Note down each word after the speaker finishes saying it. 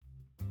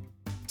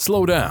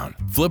Slow down,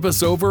 flip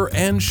us over,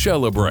 and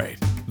celebrate.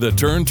 The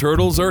Turn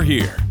Turtles are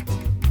here.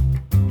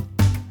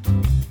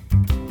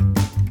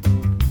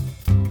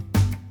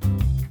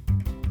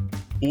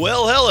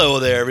 Well, hello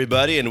there,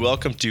 everybody, and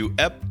welcome to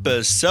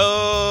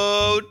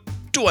episode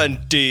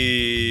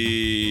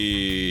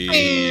 20 of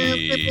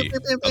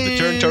the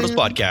Turn Turtles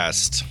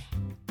podcast.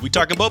 We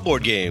talk about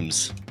board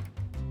games,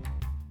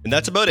 and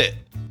that's about it.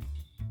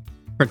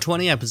 For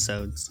 20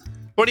 episodes.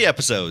 20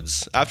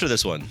 episodes after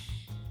this one.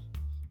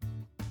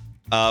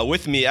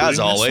 With me, as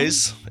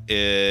always,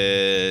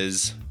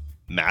 is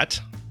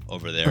Matt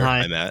over there.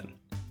 Hi. Matt.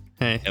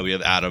 Hey. And we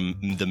have Adam,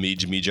 the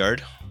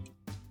Meejard.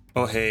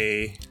 Oh,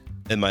 hey.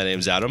 And my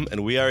name's Adam,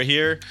 and we are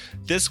here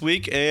this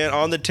week, and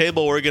on the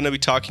table we're going to be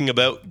talking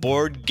about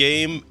board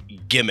game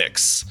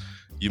gimmicks.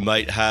 You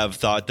might have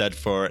thought that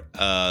for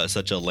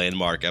such a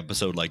landmark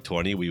episode like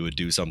 20, we would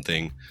do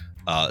something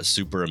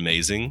super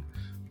amazing,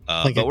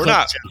 Like but a we're quick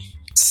not. show.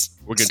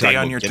 We're going to Stay talk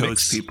on about your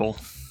gimmicks, toes, people.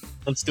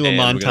 Let's do a and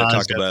we're going to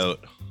montage talk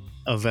about.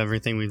 of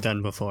everything we've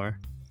done before.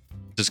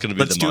 Just going to be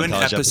Let's the do an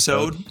montage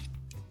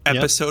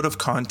episode of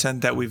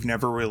content that we've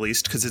never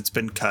released because it's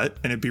been cut,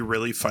 and it'd be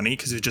really funny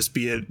because it'd just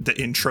be the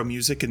intro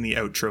music and the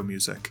outro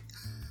music.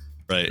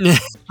 Right.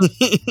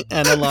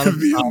 And a lot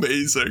of It'd be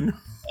amazing.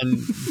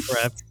 and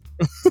prep.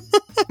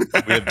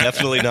 We have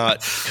definitely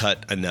not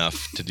cut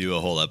enough to do a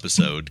whole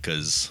episode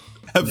because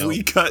Have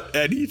we cut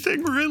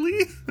anything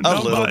really? a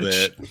Not little much.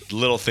 bit,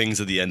 little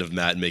things at the end of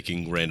Matt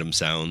making random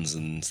sounds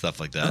and stuff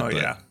like that. Oh but,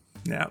 yeah.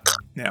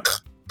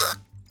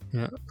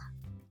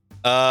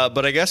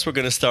 But I guess we're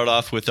going to start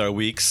off with our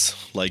weeks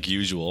like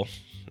usual.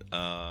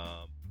 Why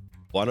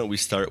don't we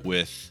start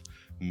with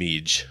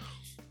Meej?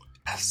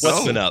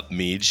 What's been up,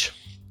 Meej?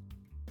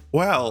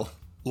 Well,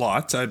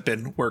 lots. I've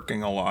been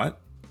working a lot,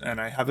 and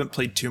I haven't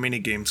played too many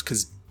games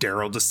because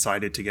Daryl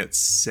decided to get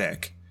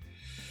sick.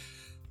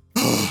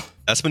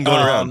 That's been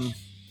going around.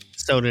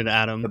 So did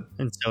Adam,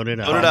 and so did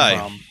So did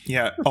I.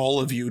 Yeah, all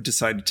of you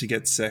decided to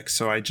get sick,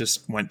 so I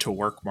just went to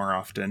work more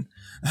often.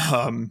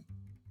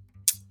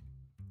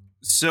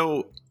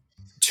 So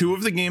two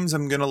of the games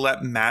I'm going to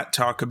let Matt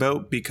talk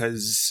about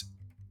because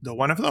the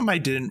one of them I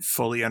didn't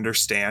fully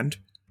understand,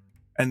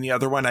 and the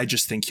other one I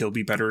just think he'll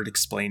be better at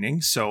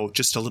explaining. So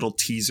just a little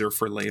teaser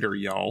for later,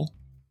 y'all.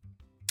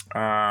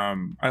 I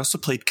also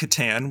played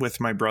Catan with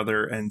my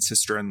brother and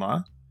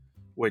sister-in-law,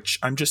 which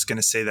I'm just going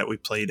to say that we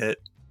played it.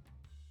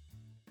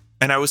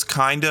 And I was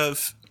kind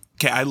of...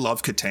 Okay, I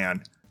love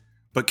Catan,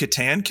 but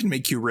Catan can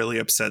make you really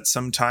upset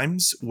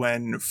sometimes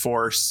when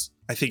for...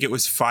 I think it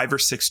was 5 or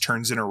 6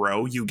 turns in a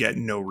row, you get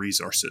no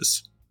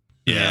resources.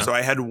 Yeah. So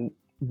I had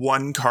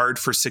one card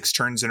for 6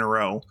 turns in a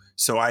row.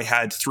 So I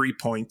had 3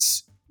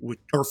 points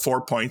or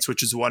 4 points,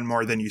 which is one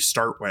more than you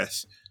start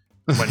with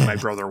when my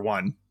brother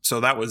won. So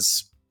that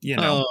was,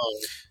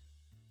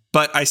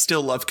 but I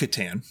still love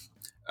Catan.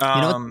 You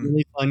know what's a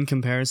really fun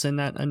comparison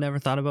that I never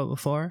thought about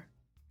before?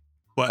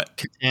 What?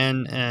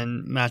 Catan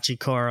and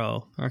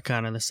Machikoro are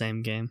kind of the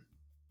same game.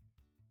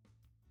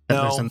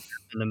 No. There's something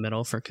in the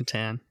middle for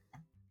Catan.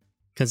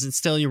 Because it's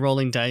still you're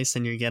rolling dice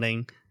and you're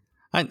getting...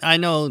 I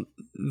know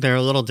they're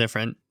a little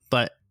different,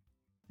 but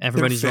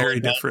everybody's They're very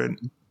rolling dice. different.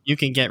 You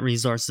can get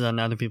resources on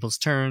other people's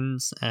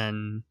turns,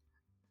 and...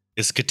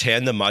 Is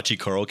Catan the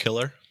Machikoro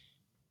killer?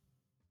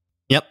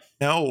 Yep.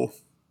 No,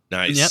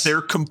 Nice. Yep.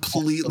 they're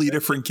completely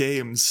different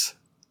games.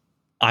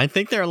 I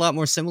think they're a lot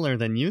more similar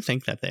than you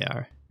think that they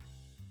are.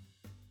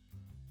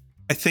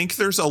 I think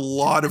there's a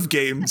lot of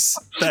games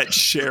that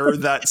share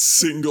that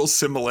single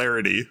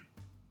similarity.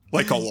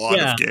 Like a lot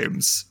Yeah. of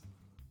games.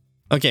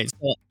 Okay,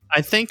 so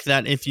I think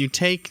that if you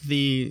take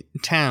the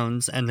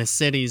towns and the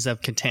cities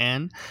of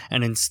Catan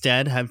and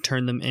instead have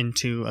turned them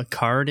into a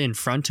card in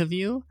front of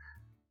you,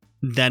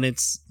 then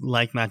it's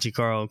like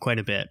Machikoro quite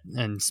a bit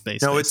and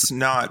space. No, it's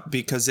not,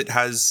 because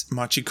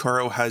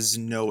Machikoro has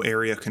no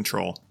area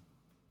control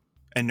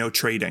and no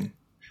trading,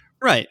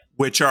 right.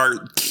 which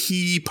are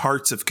key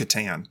parts of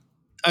Catan.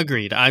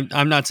 Agreed.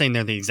 I'm not saying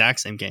they're the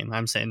exact same game.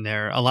 I'm saying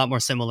they're a lot more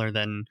similar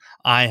than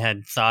I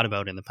had thought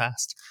about in the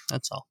past.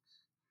 That's all.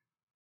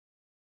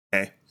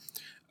 Okay.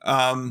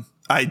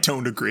 I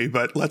don't agree,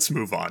 but let's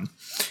move on.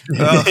 Me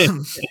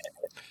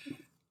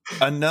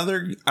and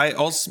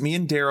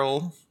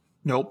Daryl,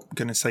 nope,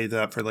 gonna say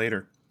that for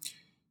later.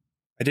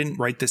 I didn't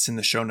write this in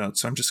the show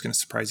notes, so I'm just gonna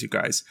surprise you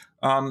guys.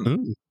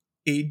 Ooh.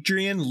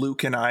 Adrian,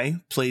 Luke, and I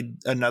played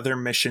another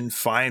mission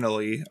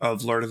finally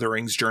of Lord of the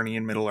Rings Journey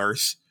in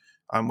Middle-earth.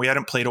 We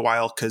hadn't played a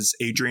while because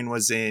Adrian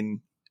was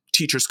in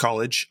teacher's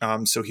college,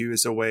 so he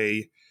was away,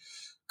 a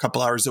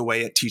couple hours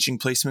away at teaching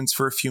placements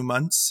for a few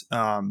months.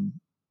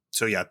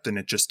 So yeah, then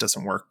it just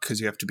doesn't work because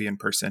you have to be in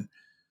person.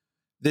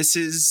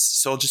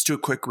 So I'll just do a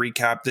quick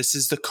recap. This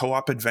is the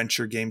co-op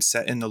adventure game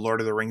set in the Lord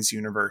of the Rings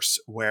universe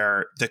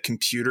where the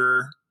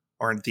computer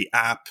or the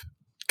app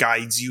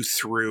guides you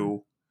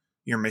through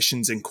your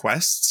missions and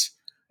quests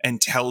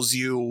and tells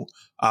you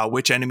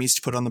which enemies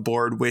to put on the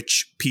board,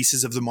 which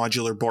pieces of the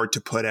modular board to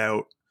put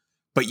out,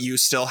 but you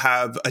still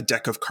have a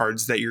deck of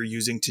cards that you're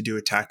using to do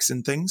attacks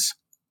and things.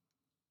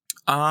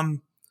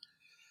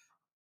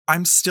 I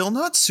I'm still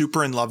not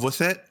super in love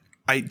with it.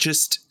 I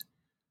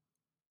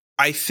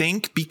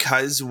think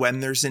because when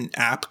there's an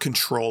app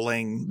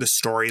controlling the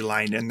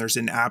storyline and there's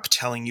an app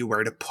telling you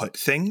where to put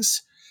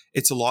things,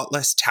 it's a lot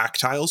less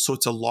tactile. So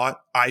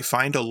I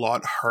find a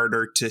lot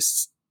harder to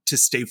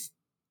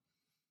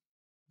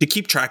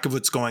keep track of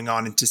what's going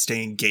on and to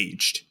stay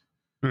engaged.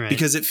 Right.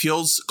 Because it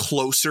feels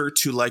closer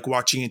to like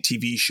watching a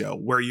TV show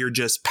where you're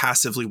just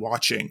passively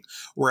watching.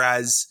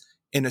 Whereas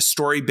in a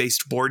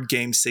story-based board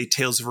game, say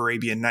Tales of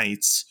Arabian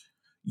Nights,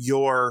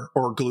 or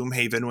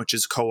Gloomhaven, which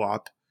is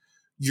co-op,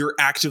 you're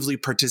actively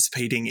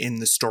participating in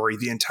the story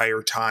the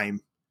entire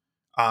time,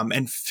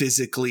 and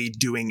physically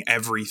doing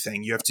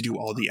everything. You have to do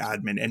all the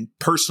admin. And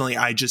personally,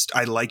 I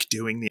like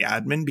doing the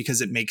admin because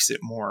it makes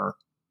it more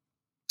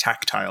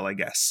tactile, I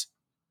guess.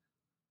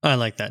 I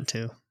like that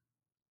too.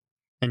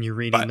 And you're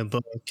reading the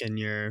book and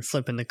you're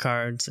flipping the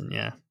cards, and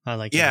I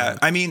like it. Yeah,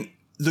 I mean,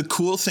 the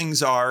cool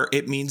things are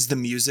it means the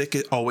music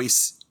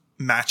always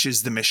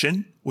matches the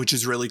mission, which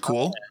is really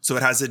cool. Okay. So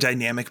it has a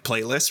dynamic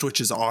playlist,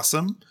 which is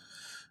awesome.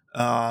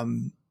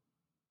 And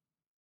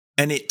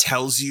it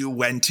tells you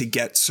when to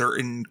get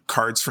certain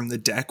cards from the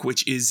deck,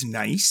 which is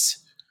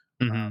nice.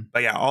 Mm-hmm.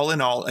 But yeah, all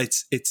in all, I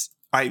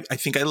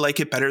think I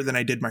like it better than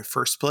I did my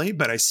first play,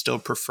 but I still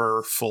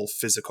prefer full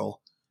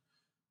physical.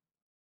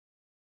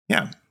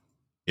 Yeah.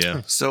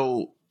 Yeah.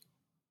 So,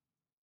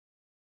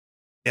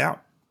 yeah.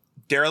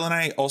 Daryl and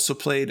I also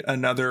played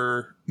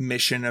another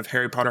mission of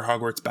Harry Potter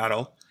Hogwarts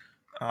Battle.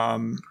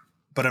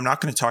 But I'm not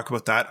going to talk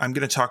about that. I'm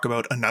going to talk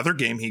about another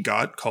game he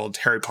got called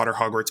Harry Potter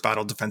Hogwarts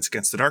Battle Defense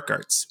Against the Dark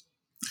Arts.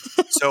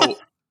 So,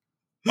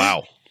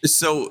 wow.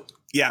 So,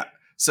 yeah.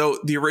 So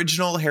the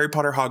original Harry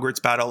Potter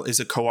Hogwarts Battle is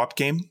a co-op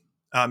game.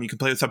 You can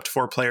play with up to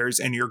 4 players,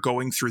 and you're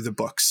going through the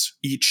books.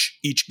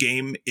 Each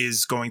game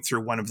is going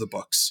through one of the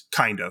books,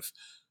 kind of,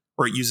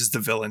 or it uses the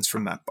villains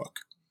from that book.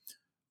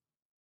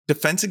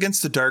 Defense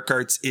Against the Dark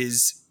Arts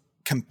is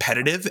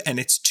competitive, and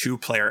it's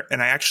 2-player,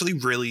 and I actually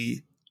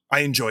I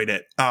enjoyed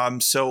it.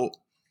 So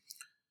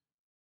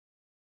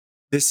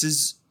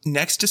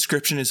next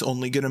description is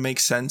only going to make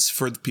sense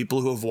for the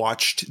people who have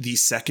watched the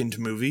second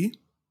movie,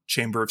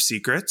 Chamber of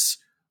Secrets.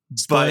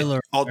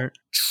 Spoiler but I'll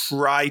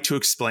try to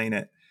explain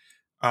it.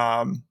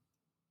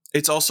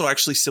 It's also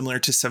actually similar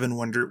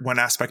to one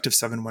aspect of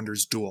Seven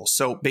Wonders Duel.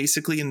 So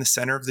basically in the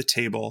center of the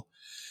table,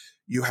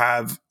 you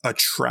have a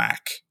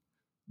track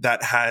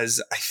that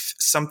has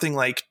something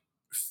like,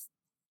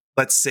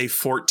 let's say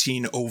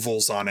 14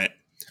 ovals on it.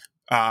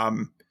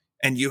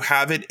 And you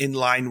have it in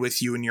line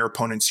with you and your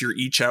opponents. You're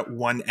each at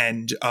one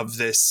end of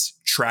this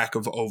track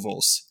of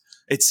ovals.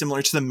 It's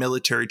similar to the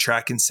military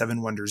track in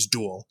Seven Wonders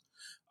Duel.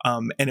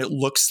 And it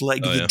looks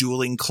like the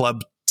dueling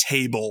club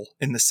table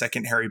in the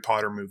second Harry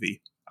Potter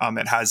movie.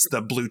 It has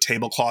the blue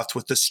tablecloth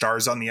with the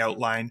stars on the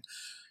outline,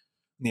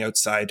 on the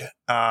outside.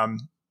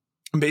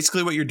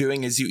 Basically what you're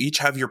doing is you each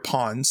have your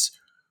pawns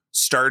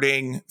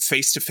starting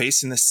face to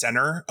face in the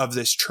center of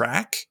this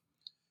track.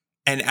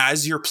 And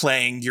as you're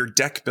playing, you're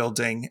deck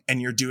building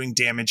and you're doing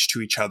damage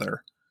to each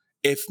other.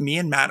 If me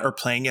and Matt are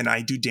playing and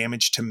I do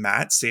damage to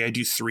Matt, say I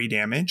do 3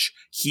 damage,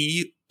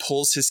 he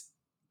pulls his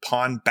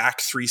pawn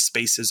back 3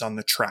 spaces on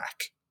the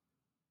track.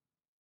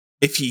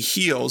 If he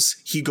heals,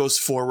 he goes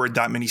forward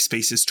that many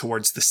spaces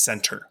towards the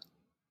center,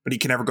 but he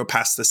can never go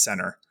past the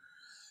center.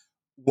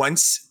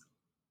 Once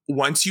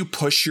you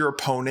push your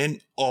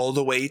opponent all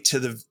the way to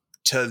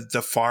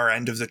the far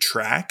end of the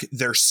track,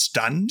 they're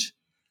stunned.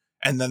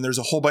 And then there's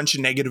a whole bunch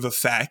of negative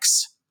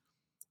effects.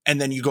 And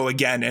then you go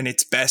again, and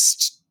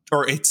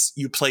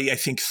you play, I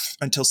think,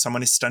 until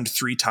someone is stunned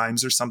 3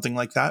 times or something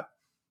like that.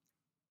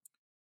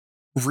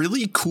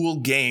 Really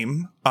cool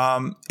game.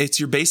 It's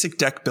your basic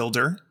deck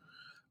builder,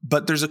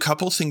 but there's a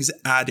couple things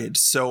added.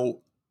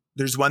 So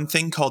there's one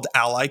thing called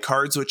ally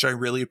cards, which I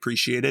really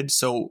appreciated.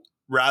 So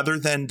rather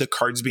than the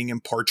cards being in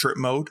portrait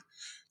mode,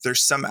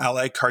 there's some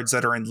ally cards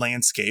that are in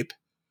landscape,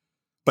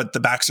 but the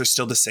backs are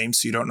still the same,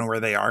 so you don't know where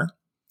they are.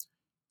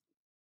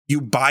 You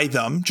buy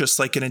them just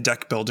like in a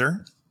deck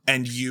builder,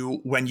 and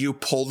when you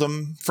pull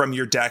them from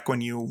your deck,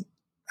 when you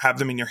have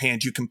them in your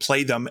hand, you can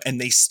play them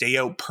and they stay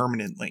out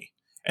permanently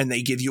and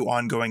they give you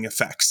ongoing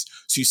effects.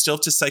 So you still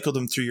have to cycle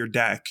them through your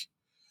deck,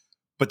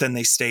 but then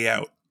they stay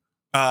out.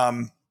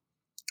 But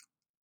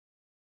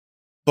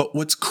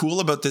what's cool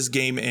about this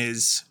game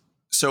is,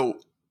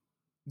 so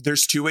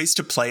there's 2 ways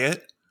to play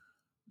it.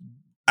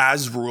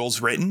 As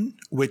rules written,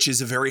 which is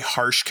a very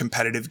harsh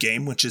competitive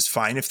game, which is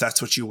fine if that's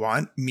what you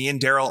want. Me and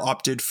Daryl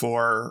opted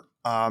for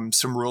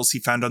some rules he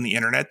found on the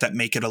internet that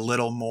make it a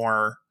little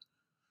more,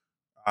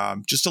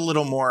 just a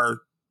little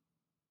more,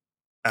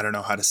 I don't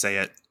know how to say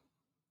it.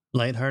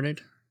 Lighthearted?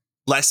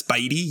 Less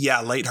bitey. Yeah,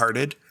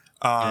 lighthearted.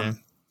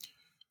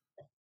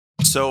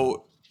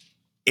 So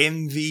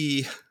in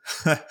the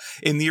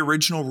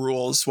original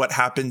rules, what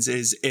happens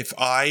is if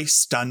I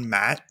stun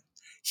Matt,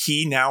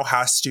 he now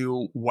has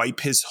to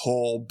wipe his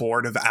whole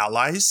board of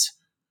allies,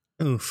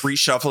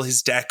 reshuffle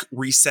his deck,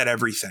 reset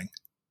everything.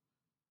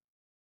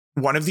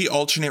 One of the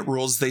alternate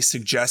rules they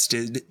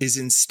suggested is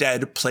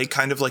instead play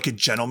kind of like a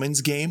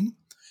gentleman's game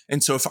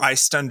And so if I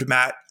stunned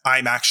Matt,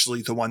 I'm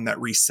actually the one that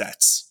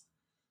resets.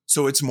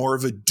 So it's more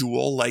of a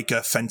duel, like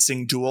a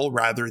fencing duel,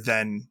 rather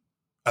than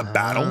a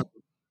battle,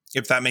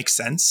 if that makes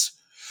sense.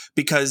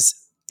 Because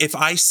if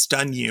I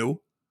stun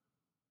you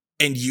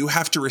and you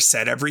have to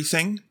reset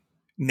everything,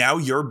 now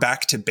you're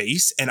back to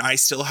base and I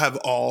still have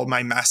all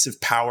my massive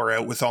power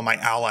out with all my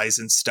allies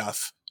and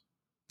stuff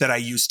that I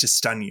used to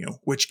stun you,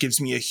 which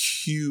gives me a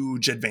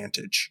huge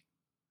advantage.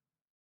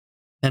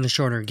 And a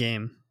shorter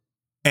game.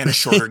 And a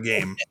shorter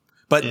game.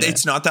 But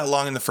it's not that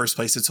long in the first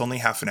place. It's only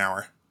half an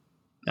hour.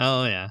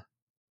 Oh, yeah.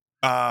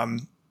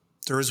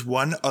 There was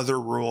one other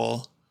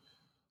rule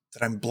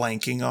that I'm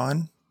blanking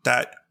on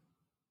that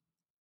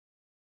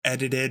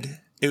edited.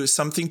 It was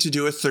something to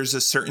do with there's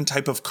a certain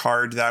type of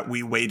card that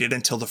we waited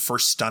until the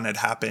first stun had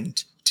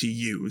happened to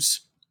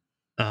use.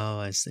 Oh,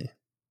 I see.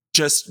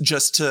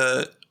 Just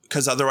to,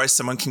 because otherwise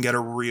someone can get a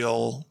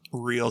real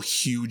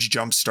huge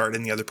jump start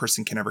and the other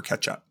person can never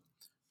catch up.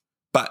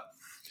 But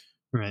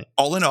right.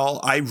 All in all,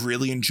 I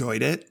really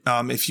enjoyed it.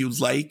 If you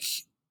like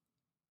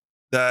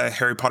the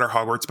Harry Potter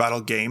Hogwarts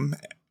battle game,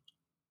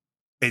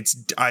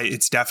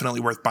 it's definitely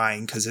worth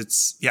buying because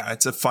it's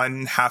a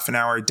fun half an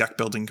hour deck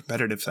building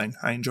competitive thing.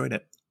 I enjoyed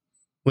it.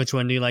 Which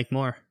one do you like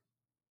more?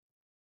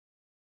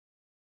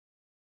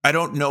 I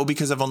don't know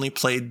because I've only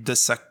played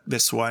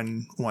this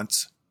one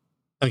once.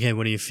 Okay,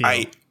 what do you feel?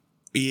 I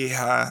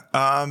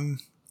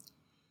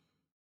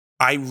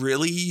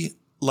really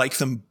like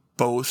them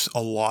both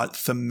a lot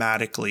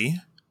thematically.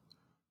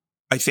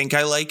 I think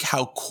I like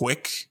how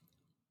quick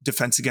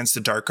Defense Against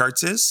the Dark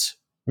Arts is.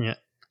 Yeah.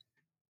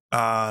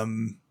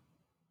 And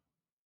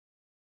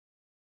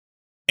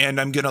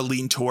I'm going to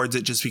lean towards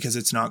it just because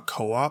it's not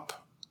co-op.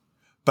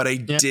 But I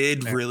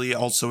did really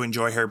also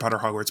enjoy Harry Potter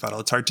Hogwarts Battle.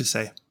 It's hard to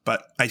say,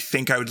 but I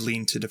think I would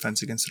lean to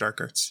Defense Against the Dark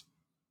Arts.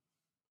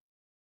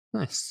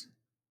 Nice.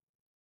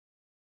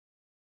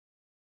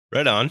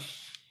 Right on.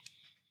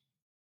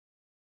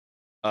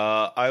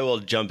 I will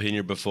jump in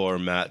here before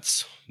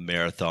Matt's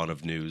marathon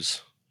of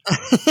news.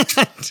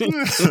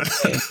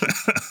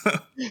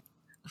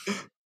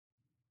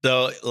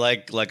 So,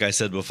 like I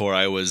said before,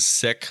 I was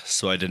sick,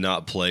 so I did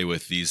not play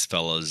with these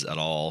fellas at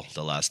all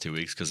the last 2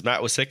 weeks because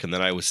Matt was sick and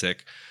then I was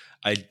sick.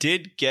 I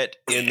did get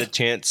in the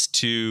chance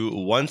to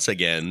once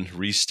again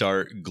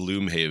restart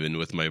Gloomhaven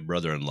with my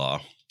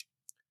brother-in-law.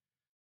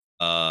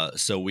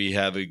 So we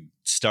have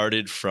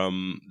started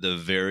from the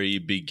very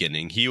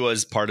beginning. He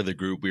was part of the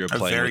group we were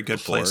playing with. A very good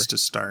place to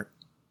start.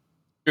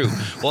 True.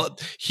 Well,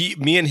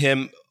 me and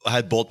him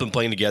had both been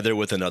playing together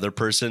with another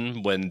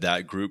person when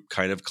that group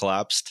kind of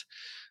collapsed.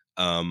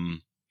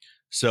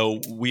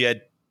 So we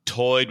had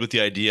toyed with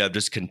the idea of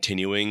just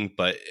continuing,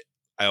 but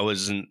I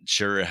wasn't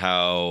sure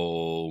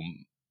how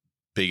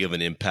big of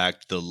an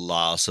impact the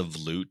loss of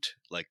loot,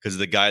 like, because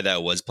the guy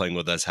that was playing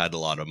with us had a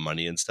lot of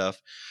money and stuff.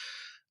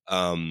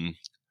 And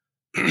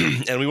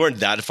we weren't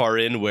that far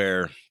in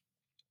where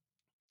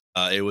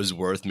it was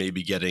worth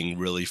maybe getting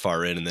really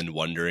far in and then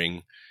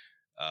wondering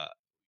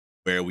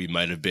where we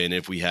might have been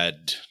if we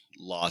had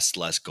lost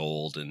less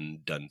gold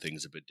and done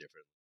things a bit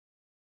different.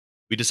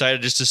 We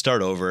decided just to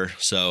start over,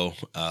 so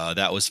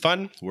that was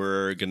fun.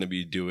 We're going to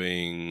be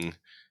doing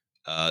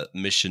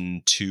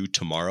mission 2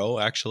 tomorrow,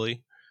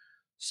 actually.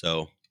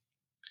 So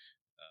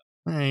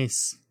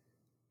nice.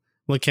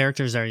 What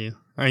characters are you?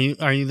 Are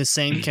you the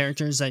same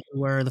characters that you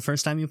were the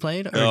first time you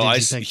played? Or no,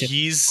 did you pick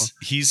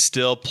he's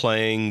still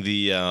playing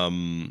the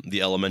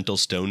elemental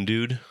stone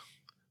dude,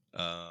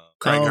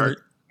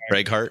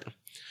 Craighart.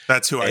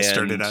 That's who I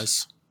started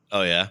as.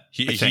 Oh yeah,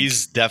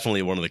 he's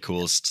definitely one of the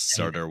coolest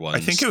starter ones.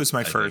 I think it was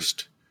my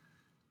first.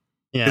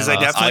 Yeah, because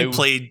I definitely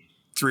played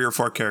 3 or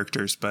 4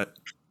 characters, but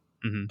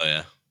oh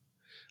yeah,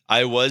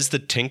 I was the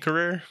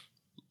Tinkerer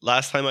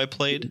last time I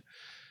played.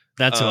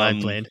 That's who I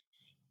played.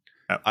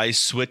 I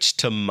switched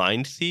to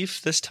Mind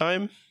Thief this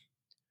time.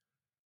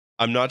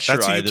 I'm not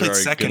sure either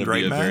are going to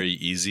be very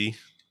easy.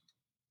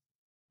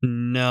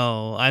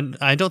 No,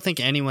 I don't think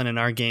anyone in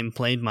our game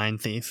played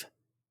Mind Thief.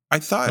 I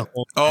thought.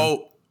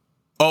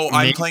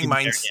 I'm playing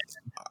Mind.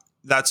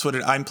 That's what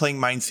I'm playing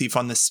Mind Thief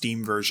on the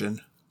Steam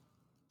version.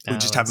 We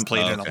just haven't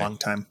played it in a long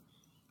time.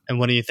 And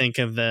what do you think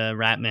of the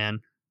Rat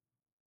Man?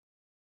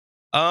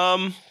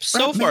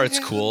 So far it's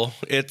cool.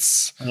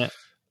 It's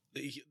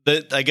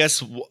I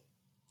guess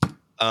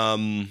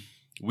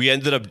we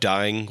ended up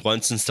dying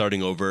once and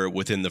starting over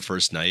within the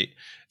first night,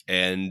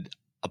 and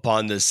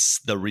upon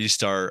the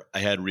restart, I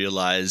had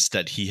realized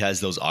that he has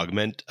those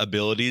augment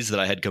abilities that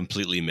I had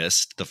completely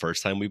missed the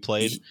first time we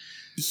played.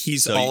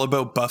 He's all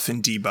about buff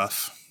and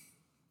debuff.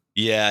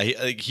 Yeah,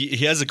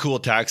 he has a cool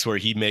attacks where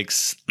he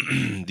makes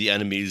the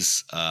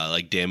enemies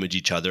like damage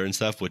each other and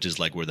stuff, which is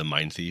like where the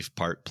Mind Thief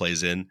part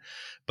plays in.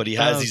 But he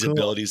has these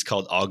abilities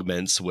called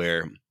augments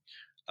where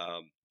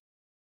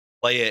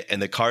play it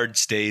and the card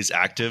stays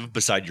active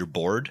beside your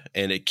board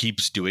and it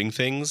keeps doing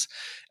things.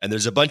 And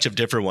there's a bunch of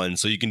different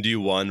ones. So you can do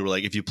one where,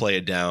 like, if you play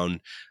it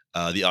down,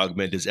 the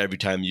augment is every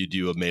time you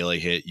do a melee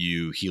hit,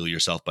 you heal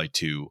yourself by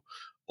 2.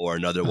 Or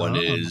another one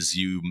is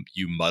you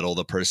muddle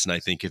the person, I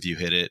think, if you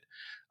hit it.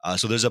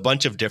 So there's a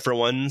bunch of different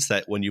ones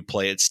that when you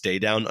play it stay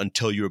down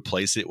until you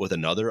replace it with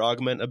another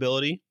augment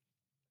ability.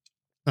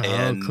 Oh,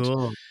 And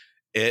cool.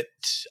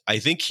 I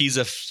think he's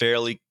a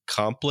fairly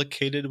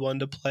complicated one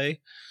to play.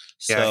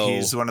 Yeah, So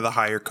he's one of the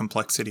higher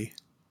complexity.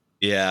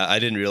 yeah, I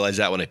didn't realize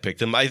that when I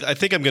picked him. I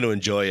think I'm going to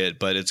enjoy it,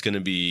 but it's going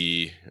to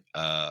be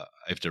I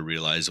have to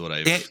realize what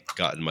I've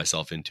gotten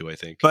myself into, I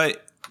think.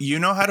 But you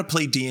know how to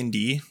play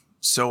D&D,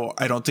 so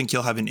I don't think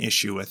you'll have an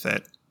issue with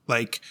it.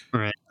 Like,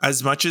 Right.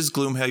 as much as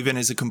Gloomhaven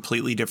is a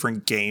completely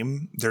different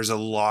game, there's a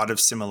lot of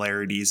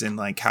similarities in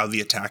like how the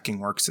attacking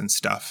works and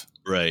stuff.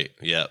 Right.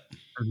 Yeah.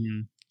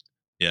 Mhm.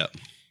 Yeah.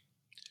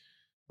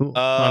 Cool.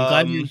 Well, I'm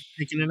glad you're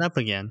picking it up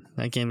again.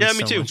 That game is me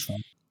so too. much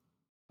fun.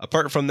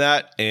 Apart from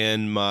that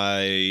and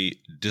my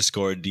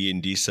Discord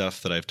D&D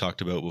stuff that I've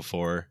talked about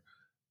before,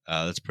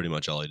 that's pretty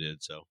much all I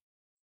did. So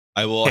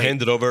I will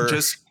hand it over.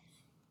 Just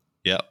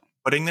yeah.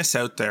 putting this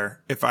out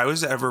there. If I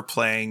was ever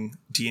playing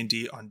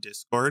D&D on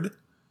Discord,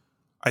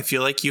 I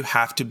feel like you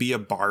have to be a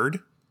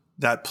bard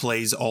that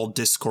plays all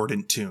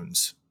discordant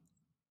tunes.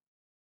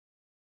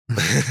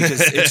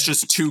 Because it's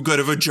just too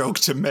good of a joke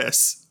to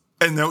miss.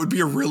 And that would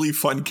be a really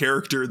fun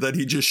character that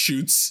he just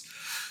shoots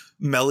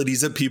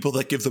melodies at people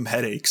that give them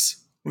headaches.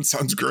 It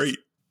sounds great.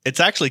 It's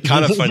actually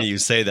kind of funny you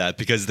say that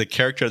because the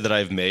character that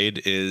I've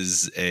made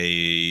is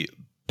a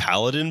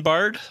paladin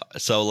bard.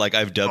 So like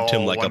I've dubbed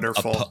him like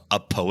a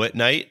poet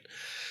knight.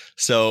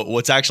 So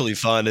what's actually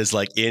fun is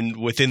like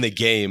within the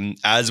game,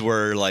 as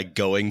we're like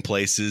going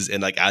places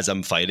and like as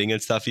I'm fighting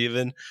and stuff,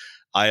 even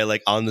I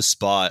like on the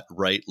spot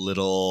write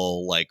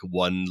little like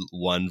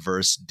one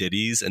verse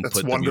ditties and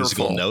put the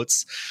musical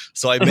notes.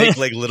 So I make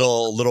like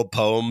little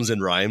poems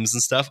and rhymes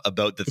and stuff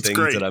about the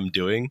things that I'm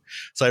doing.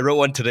 So I wrote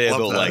one today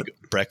about like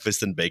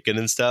breakfast and bacon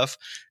and stuff,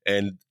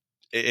 and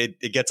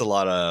it gets a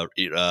lot of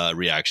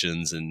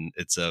reactions, and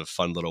it's a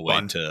fun little way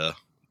to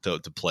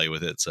play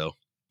with it. So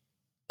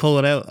pull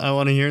it out. I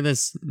want to hear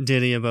this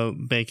ditty about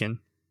bacon.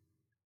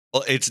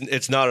 Well,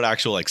 it's not an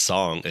actual like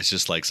song. It's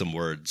just like some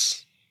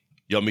words.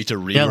 You want me to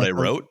read what I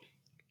wrote?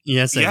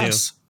 Yes, I do.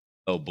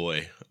 Oh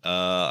boy.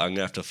 I'm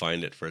gonna have to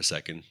find it for a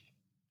second.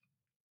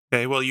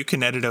 Okay, well you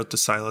can edit out the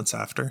silence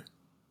after.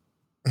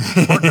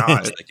 Or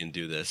not. I can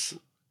do this.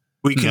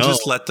 We can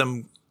just let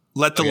the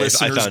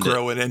listeners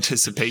grow in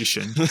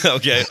anticipation.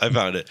 Okay, I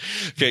found it.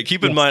 Okay,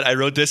 keep in mind I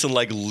wrote this in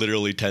like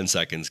literally 10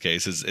 seconds, okay?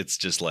 It's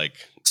just like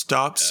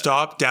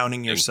Stop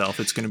downing yourself.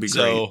 It's gonna be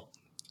great. So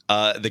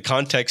the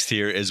context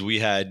here is we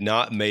had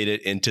not made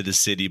it into the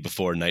city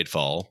before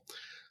nightfall.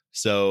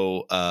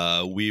 So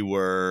we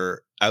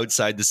were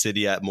outside the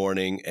city at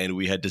morning, and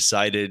we had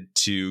decided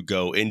to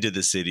go into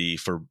the city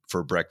for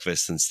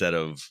breakfast instead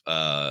of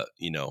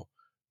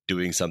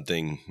doing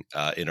something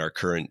in our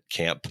current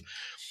camp.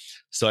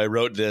 So I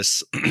wrote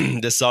this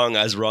this song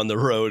as we're on the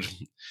road.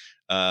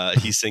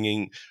 He's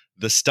singing,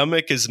 "The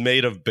stomach is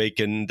made of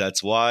bacon.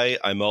 That's why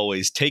I'm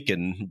always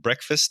taking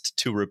breakfast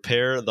to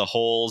repair the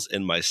holes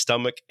in my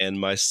stomach and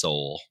my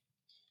soul."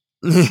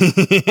 Oh,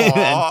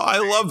 I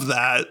love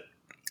that.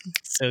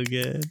 So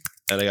good.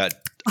 And I got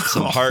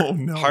some heart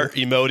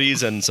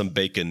emojis and some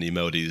bacon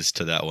emojis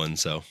to that one.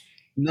 So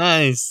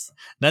nice.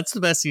 That's the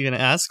best you're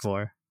gonna ask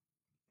for.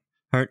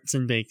 Hearts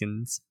and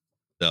bacons.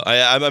 So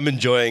I'm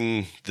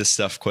enjoying this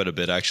stuff quite a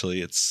bit.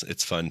 Actually,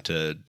 it's fun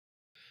to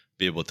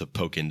be able to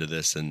poke into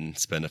this and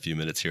spend a few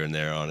minutes here and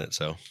there on it.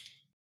 So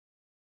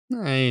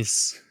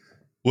nice.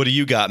 What do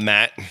you got,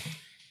 Matt?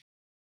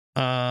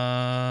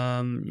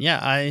 Yeah,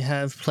 I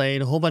have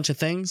played a whole bunch of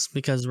things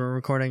because we're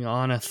recording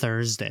on a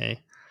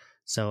Thursday.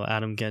 So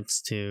Adam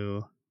gets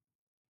to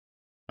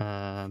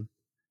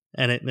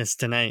edit this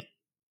tonight.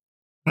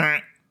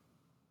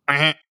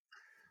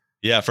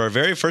 Yeah, for our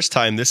very first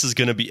time, this is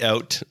going to be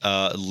out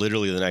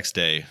literally the next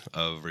day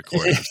of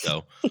recording.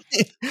 So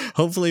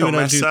hopefully we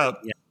don't do that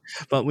yet.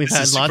 But we've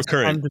had lots of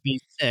time to be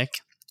sick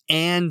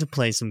and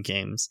play some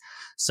games.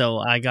 So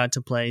I got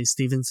to play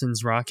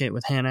Stevenson's Rocket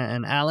with Hannah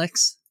and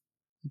Alex.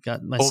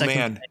 Got my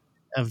second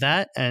of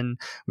that, and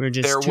we were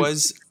just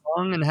tooting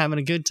along and having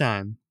a good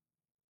time.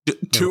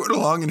 Tooting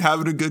along and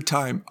having a good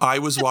time. I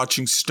was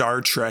watching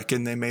Star Trek,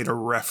 and they made a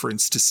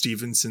reference to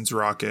Stevenson's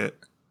Rocket.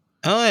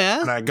 Oh,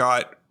 yeah? And I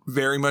got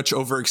very much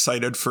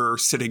overexcited for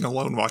sitting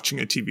alone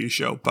watching a TV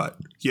show, but,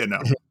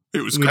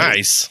 it was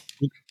nice.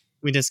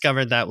 We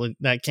discovered that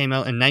came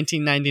out in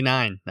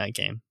 1999, that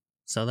game.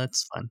 So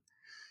that's fun.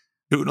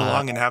 Tooting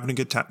along and having a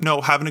good time.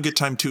 No, having a good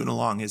time tooting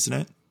along, isn't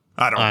it?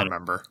 I don't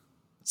remember.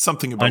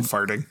 Something about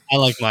farting. I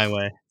like my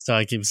way, so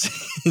I keep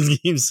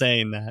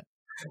saying that.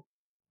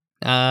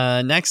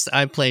 Next,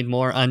 I played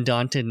more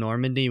Undaunted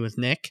Normandy with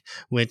Nick,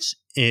 which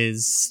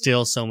is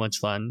still so much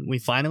fun. We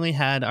finally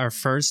had our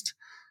first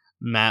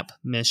map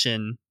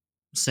mission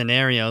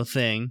scenario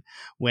thing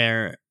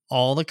where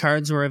all the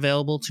cards were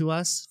available to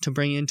us to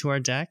bring into our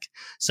deck.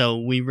 So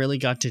we really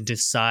got to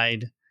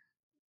decide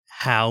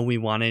how we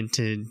wanted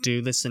to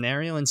do the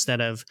scenario instead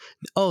of,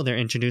 oh, they're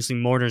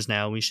introducing mortars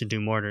now, we should do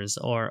mortars,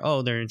 or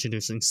oh, they're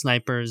introducing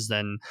snipers,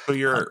 then so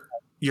you're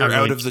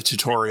out of the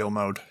tutorial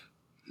mode.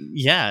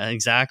 Yeah,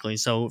 exactly.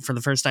 So for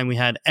the first time we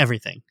had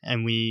everything,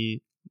 and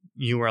we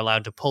you were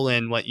allowed to pull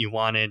in what you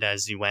wanted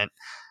as you went.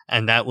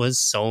 And that was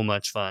so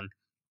much fun.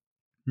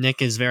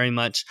 Nick is very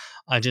much,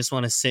 I just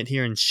want to sit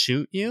here and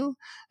shoot you.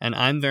 And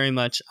I'm very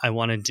much, I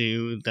want to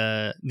do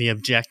the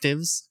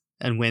objectives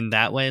and win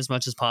that way as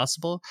much as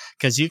possible.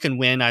 Because you can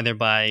win either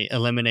by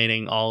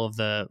eliminating all of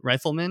the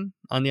riflemen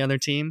on the other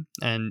team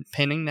and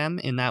pinning them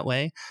in that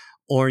way,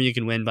 or you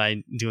can win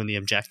by doing the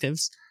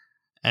objectives.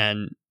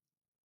 And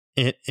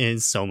it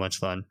is so much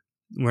fun.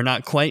 We're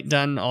not quite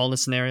done all the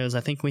scenarios.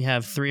 I think we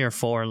have 3 or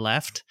 4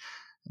 left,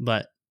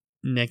 but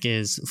Nick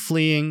is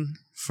fleeing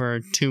for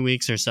 2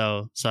 weeks or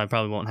so I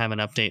probably won't have an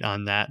update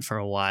on that for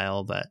a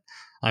while, but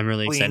I'm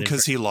really excited.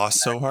 Because he lost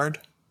so hard?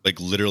 Like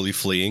literally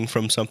fleeing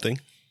from something?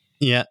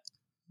 Yeah.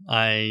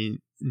 I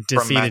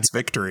defeated from Matt's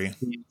victory.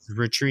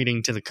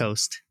 Retreating to the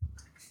coast.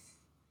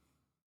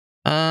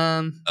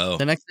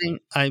 The next thing,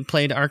 I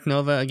played Ark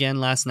Nova again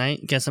last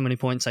night. Guess how many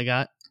points I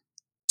got?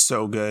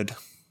 So good.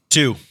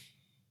 2.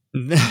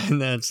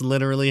 That's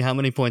literally how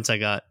many points I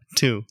got.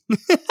 2.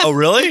 Oh,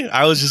 really?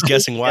 I was just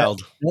guessing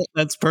wild. Yeah,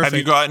 that's perfect. Have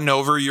you gotten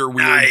over your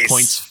weird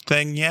points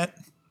thing yet?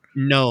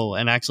 No,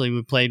 and actually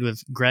we played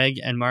with Greg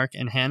and Mark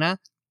and Hannah,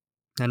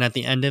 and at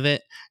the end of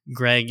it,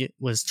 Greg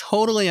was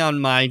totally on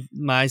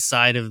my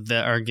side of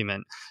the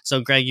argument.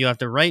 So Greg, you have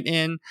to write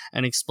in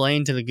and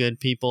explain to the good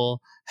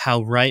people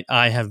how right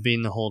I have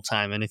been the whole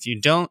time, and if you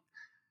don't,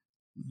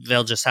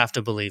 they'll just have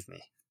to believe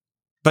me.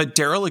 But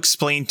Daryl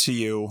explained to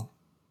you,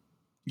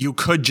 you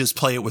could just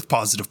play it with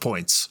positive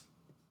points.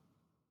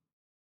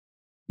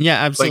 Yeah,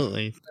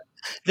 absolutely.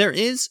 There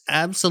is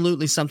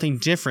absolutely something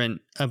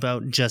different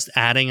about just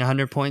adding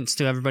 100 points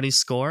to everybody's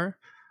score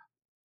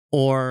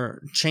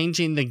or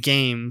changing the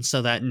game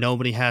so that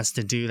nobody has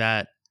to do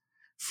that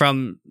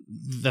from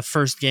the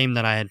first game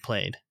that I had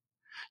played.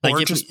 Like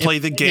or just play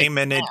the game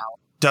and it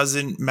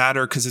doesn't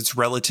matter because it's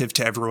relative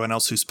to everyone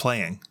else who's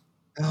playing.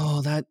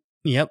 Oh,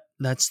 yep,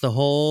 that's the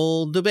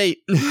whole debate.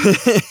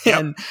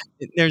 And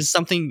there's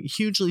something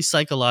hugely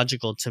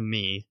psychological to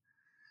me.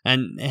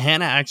 And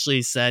Hannah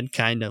actually said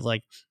kind of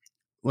like,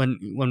 when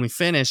we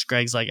finished,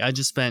 Greg's like, I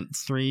just spent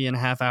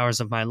 3.5 hours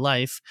of my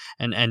life,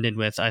 and ended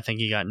with, I think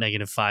he got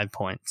 -5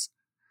 points.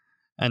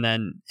 And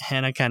then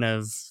Hannah kind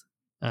of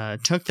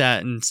took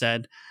that and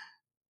said,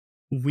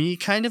 we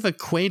kind of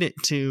equate it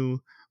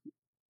to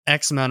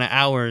X amount of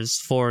hours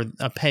for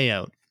a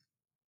payout,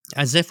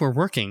 as if we're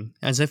working,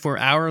 as if we're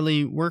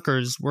hourly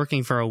workers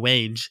working for a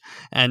wage.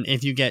 And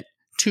if you get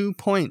 2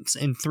 points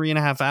in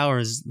 3.5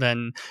 hours,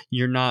 then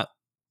you're not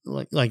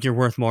like you're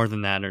worth more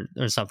than that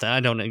or something.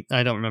 I don't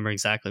remember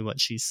exactly what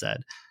she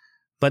said,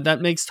 but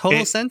that makes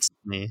total sense to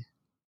me.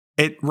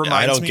 It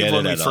reminds me of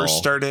when we first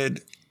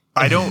started.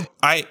 I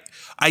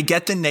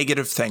get the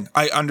negative thing.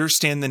 I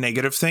understand the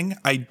negative thing.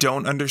 I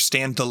don't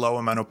understand the low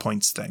amount of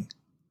points thing.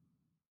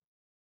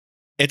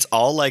 It's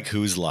all like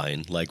Whose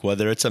Line. Like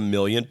whether it's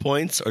 1,000,000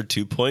 points or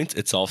 2 points,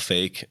 it's all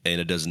fake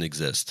and it doesn't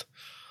exist.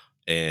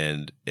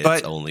 And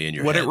it's only in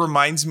your head. What it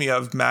reminds me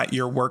of, Matt,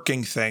 your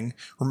working thing.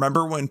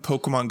 Remember when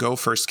Pokemon Go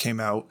first came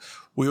out?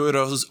 We would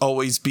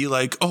always be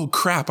like, oh,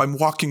 crap, I'm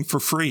walking for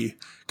free.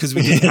 Because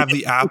we didn't have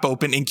the app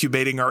open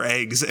incubating our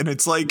eggs. And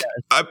it's like,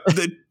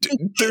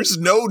 there's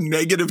no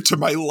negative to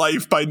my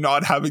life by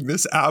not having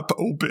this app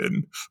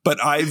open.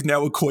 But I've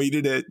now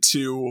equated it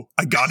to,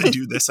 I got to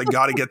do this. I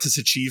got to get this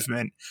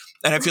achievement.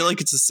 And I feel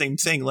like it's the same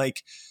thing.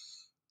 Like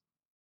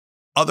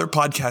other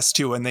podcasts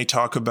too, when they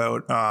talk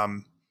about,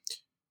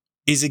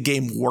 is a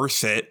game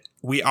worth it?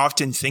 We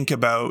often think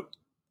about,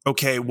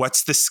 okay,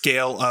 what's the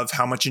scale of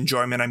how much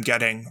enjoyment I'm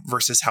getting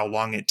versus how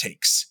long it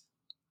takes?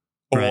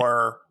 Right.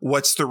 Or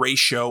what's the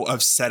ratio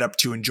of setup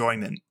to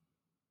enjoyment?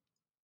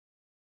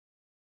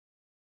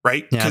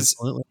 Right? Because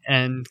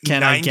and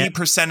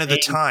 90% of the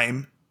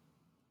time,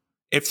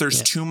 if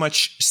there's too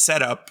much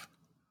setup,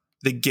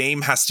 the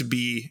game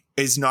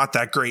is not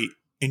that great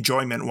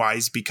enjoyment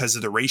wise because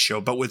of the ratio.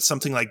 But with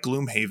something like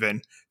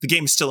Gloomhaven, the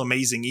game's still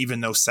amazing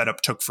even though setup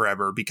took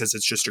forever because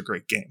it's just a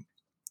great game.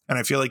 And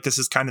I feel like this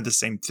is kind of the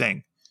same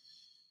thing,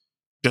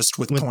 just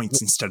with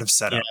points instead of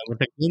setup. Yeah, with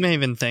the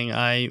Gloomhaven thing,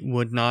 I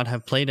would not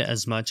have played it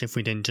as much if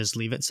we didn't just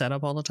leave it set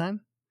up all the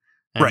time.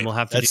 And right. We'll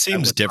have to that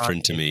seems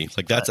different to me.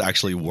 Like that's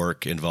actually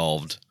work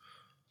involved.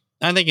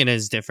 I think it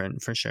is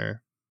different for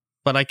sure.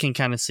 But I can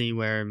kind of see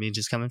where Meej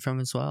is coming from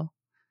as well.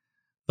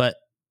 But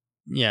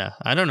yeah,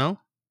 I don't know.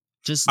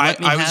 Just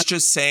I was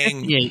just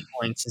saying 58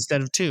 points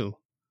instead of 2.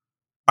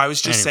 I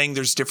was just saying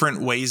there's different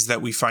ways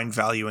that we find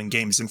value in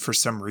games, and for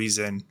some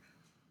reason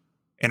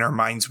in our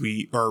minds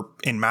or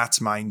in Matt's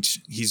mind,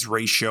 he's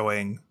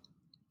ratioing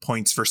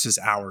points versus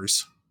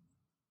hours.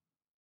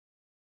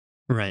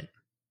 Right.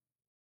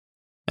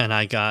 And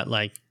I got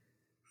like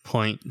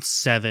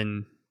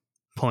 0.7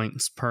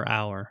 points per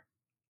hour.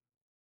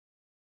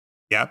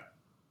 Yep.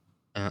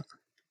 Yeah.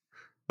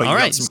 But you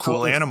got some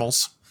cool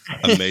animals.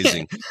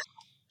 Amazing.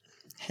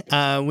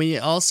 We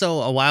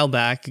also, a while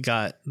back,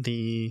 got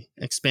the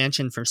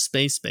expansion for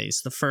Space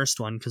Base, the first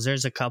one, because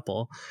there's a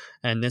couple.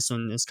 And this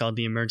one is called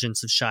The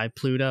Emergence of Shy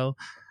Pluto.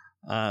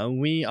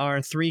 We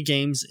are 3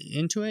 games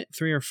into it,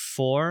 3 or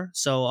 4.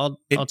 So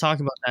I'll talk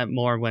about that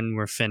more when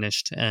we're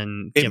finished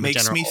and It give a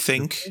makes general me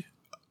think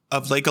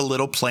of like a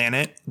little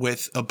planet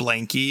with a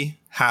blankie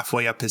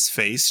halfway up his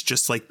face,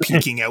 just like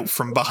peeking out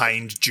from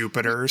behind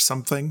Jupiter or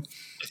something,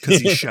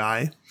 because he's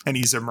shy and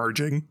he's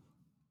emerging.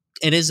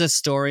 It is a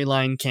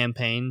storyline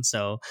campaign,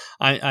 so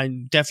I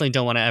definitely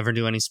don't want to ever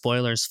do any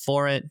spoilers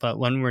for it. But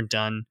when we're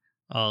done,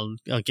 I'll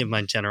give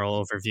my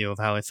general overview of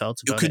how I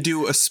felt You about could it.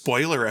 do a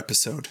spoiler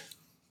episode.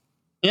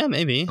 Yeah,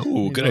 maybe.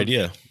 Ooh, good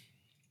idea.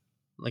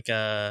 Like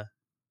a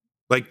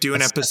Like do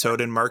an A episode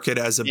and mark it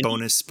as a indie-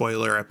 bonus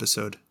spoiler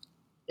episode.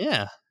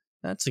 yeah,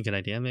 that's a good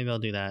idea. Maybe I'll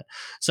do that.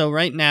 So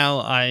right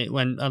now,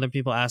 when other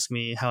people ask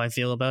me how I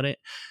feel about it,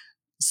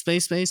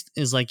 space based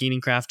is like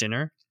eating craft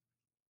dinner.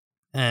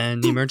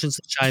 And the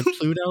emergency chai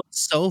Pluto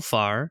so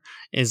far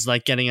is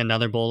like getting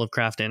another bowl of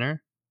craft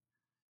dinner.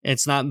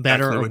 It's not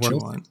better Exactly or what you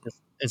worse. want.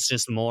 It's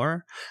just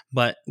more.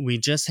 But we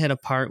just hit a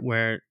part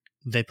where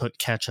they put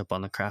ketchup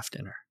on the craft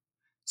dinner.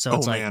 So Oh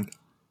it's like, man.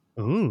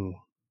 ooh.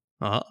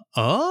 Kind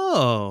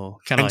of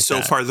And like so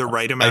that. far the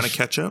right amount of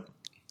ketchup?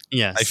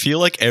 Yes. I feel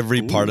like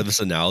every part Ooh. of this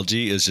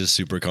analogy is just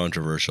super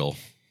controversial.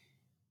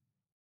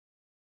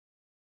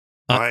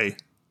 Why?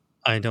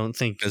 I don't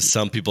think. Because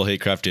some people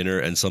hate craft dinner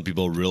and some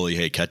people really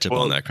hate ketchup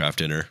Well, on that craft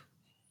dinner.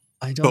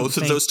 I don't Both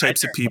of think those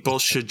types of either people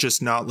should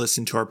just not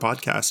listen to our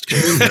podcast.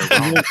 'Cause they're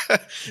wrong.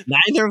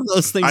 Neither of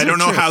those things I don't are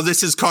know true. how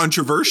this is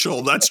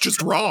controversial. That's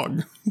just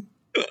wrong.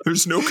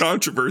 There's no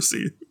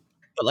controversy.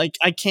 But like,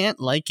 I can't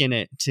liken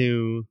it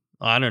to,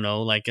 I don't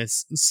know, like a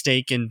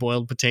steak and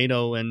boiled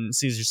potato and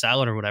Caesar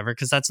salad or whatever,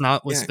 because that's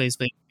not what Yeah. space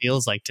base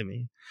feels like to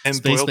me. And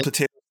Space boiled base,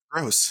 potato is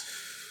gross.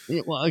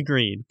 well,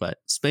 agreed. But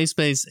space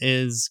base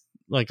is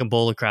like a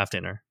bowl of craft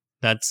dinner.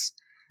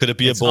 Could it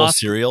be a It's bowl of awesome.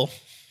 cereal?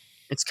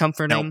 It's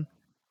comforting.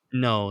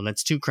 No,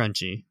 that's too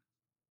crunchy.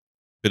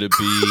 Could it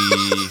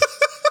be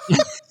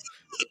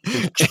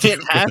It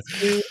has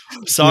to.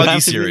 soggy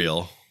have to be-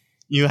 cereal?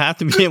 You have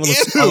to be able to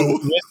swallow Ew.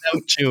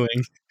 without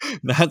chewing.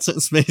 That's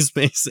what space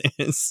base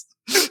is.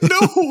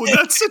 No,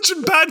 that's such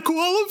a bad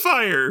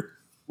qualifier.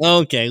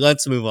 Okay,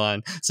 let's move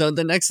on. So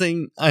the next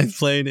thing I've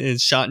played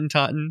is Shot and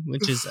Totten,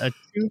 which is a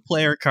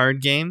 2-player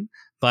card game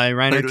by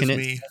Reiner Played with Knitz,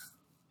 me.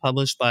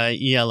 published by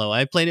ELO.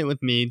 I played it with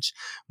Meej.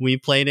 We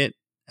played it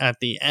at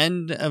the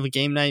end of a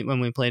game night when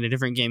we played a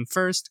different game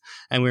first,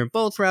 and we were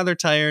both rather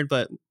tired,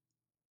 but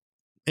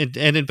it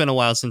had been a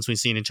while since we've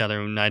seen each other,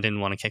 and I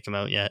didn't want to kick him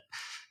out yet.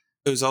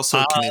 It was also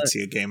a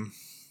Knizia game.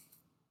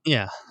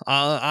 Yeah,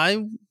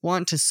 I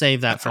want to save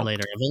that That for helped.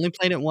 later. I've only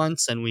played it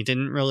once, and we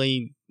didn't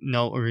really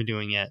know what we were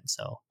doing yet,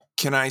 so...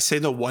 Can I say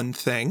the one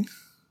thing?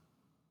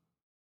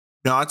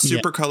 Not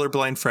super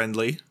colorblind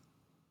friendly.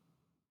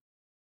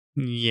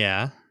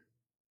 Yeah.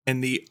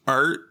 And the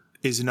art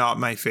is not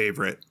my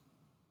favorite.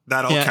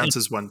 That all Yeah, counts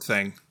as one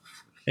thing.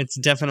 It's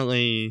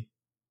definitely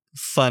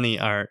funny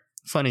art,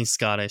 funny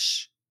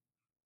Scottish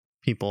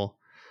people.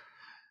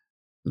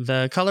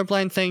 The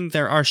colorblind thing,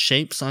 there are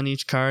shapes on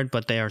each card,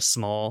 but they are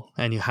small,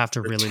 and you have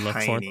to They're really look for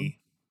them. tiny.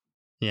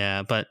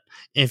 Yeah, but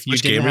if you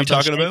Which didn't game are you have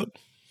those talking shapes- about?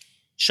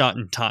 Shot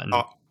and Totten,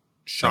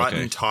 Shot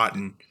Okay. and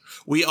Totten.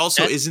 We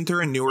also, That- isn't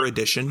there a newer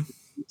edition?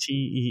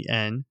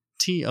 TEN.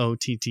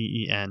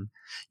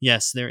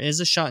 Yes, there is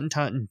a Shot and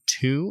Totten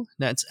 2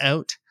 that's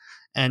out,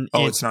 and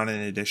Oh, it's not an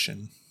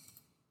edition.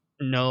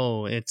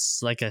 no,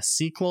 it's like a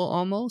sequel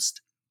almost.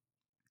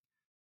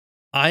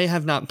 I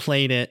have not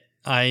played it.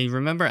 I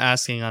remember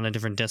asking on a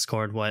different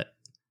Discord what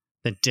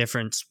the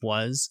difference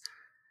was.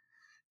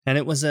 And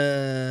it was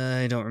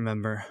I don't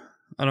remember.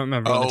 I don't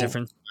remember what the Oh.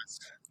 difference was.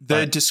 The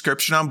But-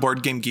 description on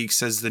Board Game Geek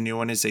says the new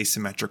one is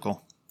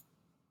asymmetrical.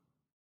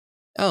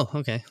 Oh,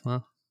 okay.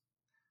 Well,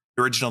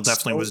 The original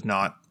definitely So- was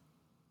not.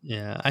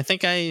 yeah. I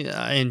think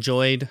I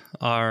enjoyed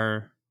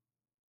our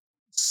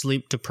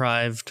sleep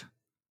deprived,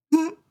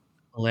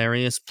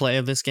 hilarious play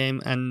of this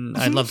game, and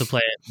I'd love to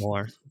play it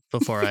more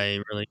before I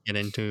really get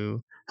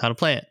into how to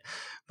play it.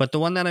 But the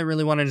one that I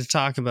really wanted to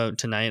talk about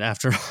tonight,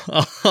 after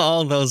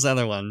all those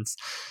other ones,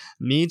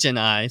 Meej and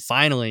I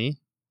finally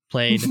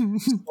played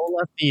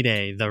Sola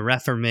Fide, the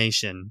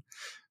Reformation,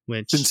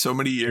 which Been so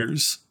many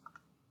years.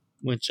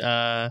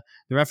 the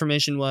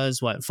Reformation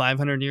was what,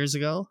 500 years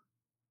ago?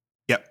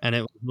 Yep. And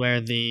it was where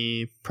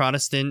the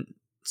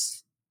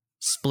Protestants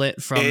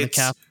split from the It's-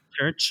 Catholic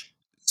Church.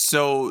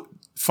 So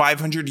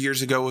 500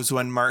 years ago was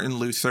when Martin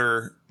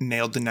Luther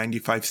nailed the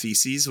 95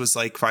 Theses, was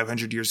like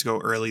 500 years ago,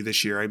 early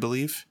this year, I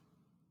believe.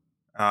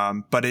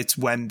 But it's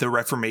when the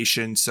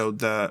Reformation, so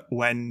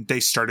when they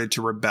started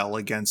to rebel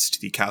against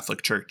the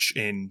Catholic Church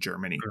in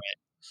Germany.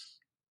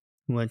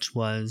 Which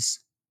was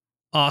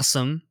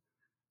awesome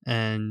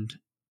and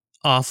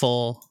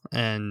awful,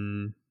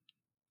 and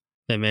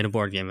they made a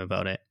board game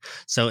about it.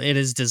 So it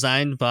is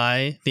designed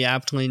by the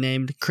aptly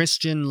named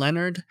Christian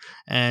Leonard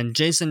and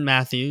Jason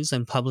Matthews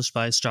and published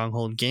by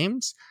Stronghold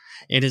Games.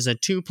 It is a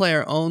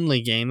 2-player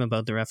only game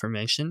about the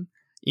Reformation.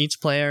 Each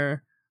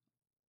player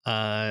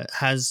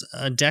has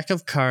a deck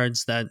of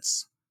cards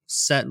that's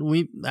set.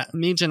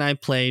 Meej and I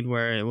played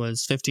where it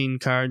was 15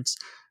 cards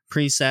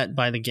preset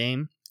by the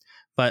game.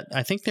 but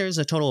I think there's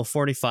a total of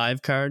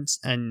 45 cards,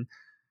 and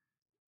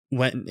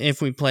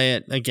if we play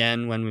it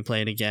again, when we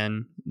play it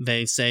again,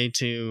 they say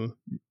to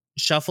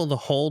shuffle the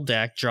whole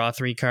deck, draw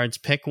 3 cards,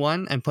 pick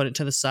one, and put it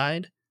to the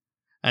side.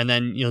 And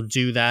then you'll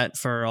do that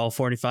for all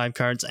 45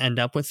 cards, end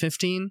up with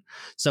 15.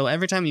 So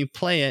every time you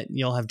play it,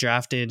 you'll have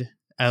drafted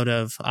out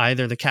of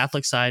either the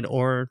Catholic side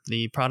or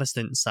the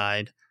Protestant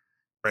side.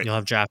 Right. You'll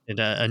have drafted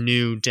a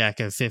new deck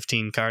of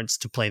 15 cards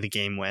to play the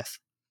game with.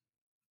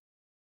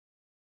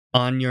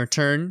 On your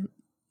turn,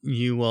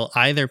 you will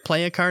either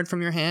play a card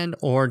from your hand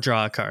or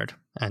draw a card.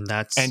 And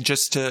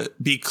just to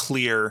be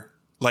clear,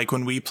 like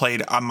when we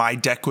played, my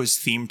deck was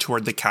themed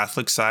toward the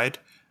Catholic side,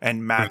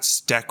 and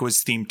Matt's deck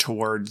was themed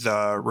toward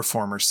the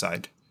Reformer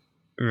side.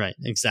 Right,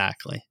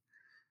 exactly.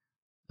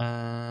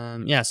 So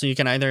you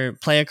can either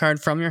play a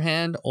card from your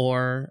hand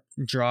or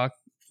draw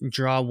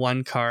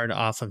one card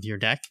off of your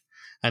deck.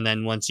 And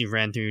then once you've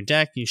ran through your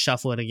deck, you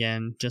shuffle it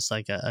again, just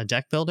like a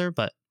deck builder,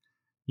 but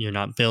you're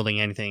not building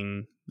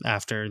anything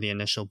after the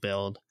initial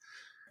build.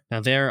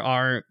 Now, there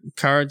are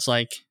cards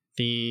like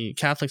the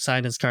Catholic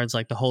side has cards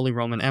like the Holy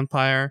Roman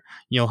Empire,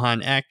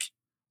 Johann Eck,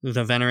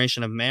 the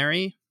Veneration of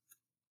Mary.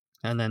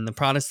 And then the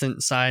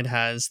Protestant side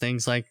has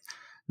things like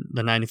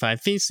the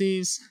 95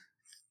 Theses,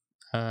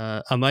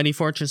 A Mighty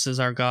Fortress is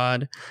Our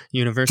God,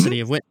 University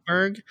of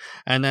Wittenberg.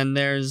 And then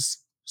there's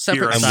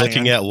separate I'm sides.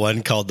 looking at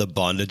one called The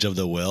Bondage of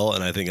the Will,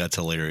 and I think that's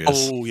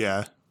hilarious. Oh,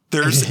 yeah.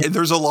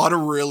 There's a lot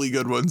of really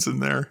good ones in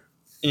there.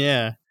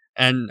 Yeah.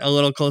 And a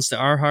little close to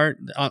our heart,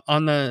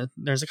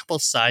 there's a couple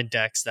side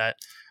decks that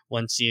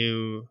once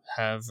you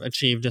have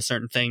achieved a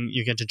certain thing,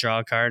 you get to draw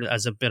a card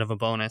as a bit of a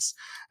bonus.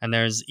 And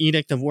there's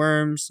Edict of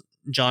Worms,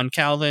 John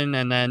Calvin,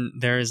 and then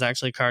there is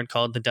actually a card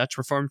called the Dutch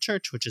Reformed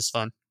Church, which is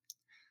fun.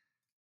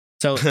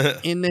 So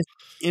in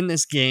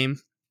this game,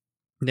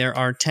 there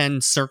are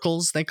 10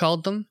 circles, they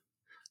called them,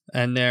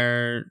 and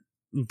they're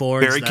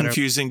boards. Very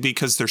confusing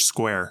because they're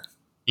square.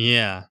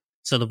 Yeah.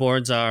 So the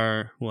boards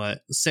are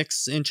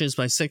 6 inches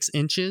by 6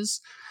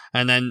 inches,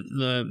 and then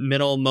the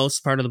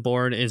middle-most part of the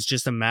board is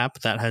just a map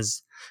that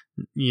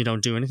you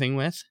don't do anything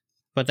with.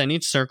 But then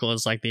each circle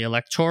is like the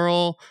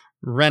electoral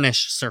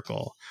Rhenish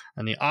circle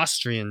and the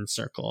Austrian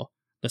circle,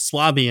 the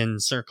Swabian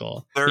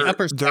circle.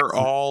 They're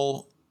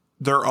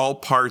all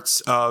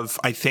parts of,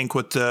 I think,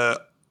 what the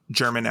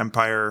German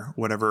Empire,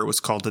 whatever it was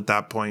called at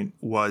that point,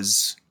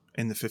 was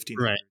in the 1500s.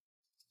 Right.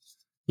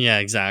 Yeah,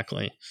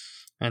 exactly.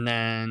 And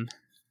then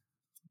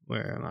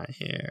where am I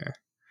here?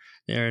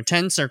 There are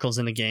 10 circles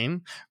in the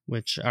game,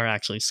 which are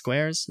actually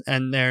squares,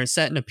 and they're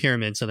set in a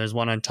pyramid. So there's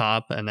one on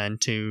top, and then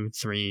 2,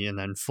 3, and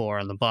then 4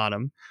 on the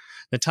bottom.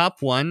 The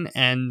top one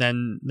and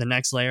then the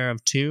next layer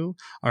of 2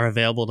 are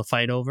available to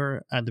fight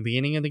over at the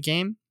beginning of the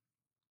game,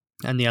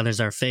 and the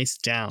others are face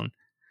down.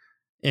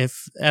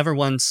 If ever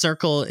one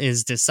circle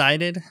is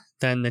decided,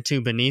 then the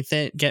 2 beneath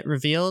it get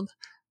revealed,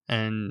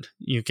 and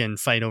you can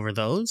fight over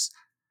those.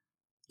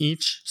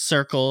 Each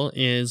circle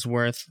is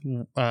worth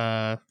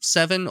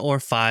 7 or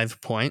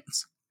 5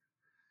 points.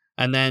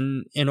 And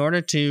then in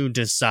order to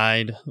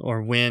decide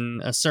or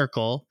win a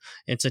circle,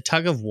 it's a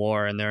tug of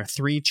war, and there are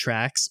 3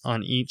 tracks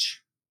on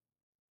each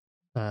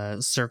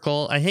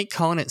circle. I hate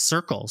calling it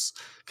circles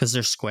because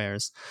they're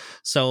squares.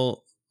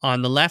 So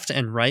on the left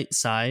and right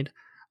side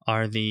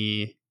are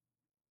the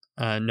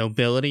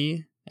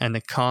nobility and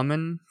the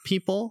common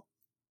people.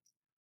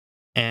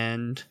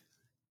 And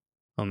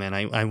oh man,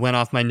 I went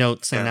off my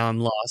notes and now I'm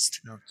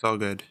lost. No, it's all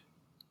good.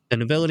 The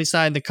nobility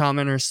side, the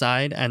commoner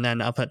side, and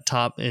then up at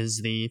top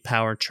is the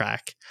power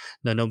track.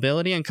 The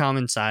nobility and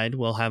common side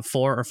will have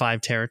 4 or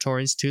 5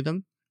 territories to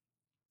them,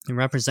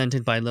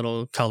 represented by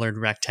little colored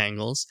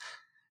rectangles.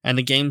 And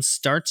the game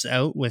starts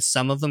out with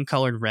some of them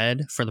colored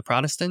red for the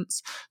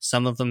Protestants,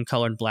 some of them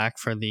colored black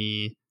for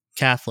the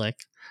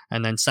Catholic,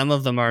 and then some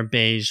of them are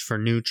beige for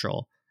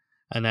neutral.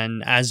 And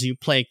then as you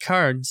play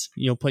cards,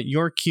 you'll put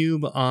your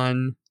cube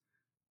on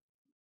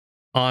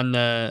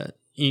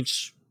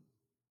each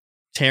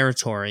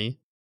territory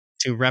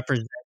to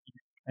represent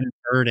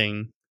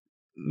converting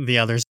the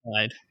other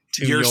side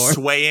to you're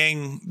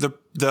swaying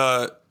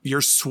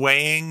you're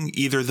swaying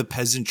either the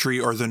peasantry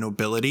or the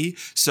nobility.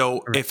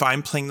 So if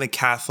I'm playing the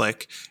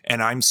Catholic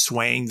and I'm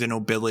swaying the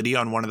nobility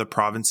on one of the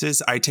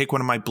provinces, I take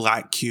one of my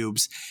black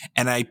cubes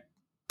and I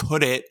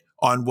put it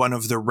on one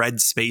of the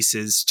red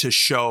spaces to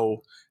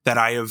show that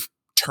I have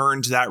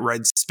turned that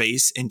red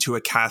space into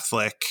a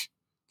Catholic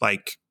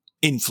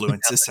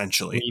influence,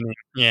 essentially.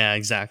 Yeah,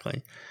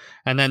 exactly.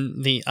 And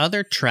then the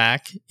other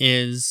track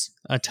is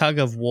a tug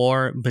of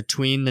war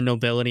between the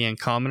nobility and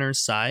commoners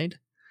side.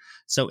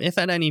 So if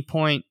at any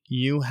point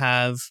you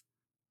have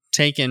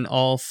taken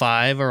all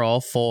 5 or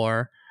all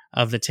 4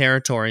 of the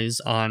territories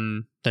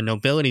on the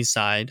nobility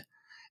side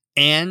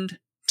and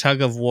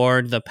tug of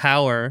war the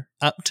power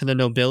up to the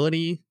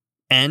nobility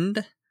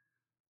end,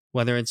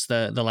 whether it's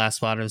the last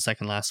spot or the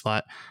second last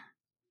spot,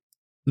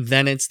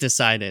 then it's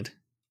decided.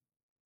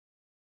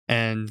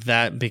 And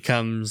that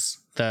becomes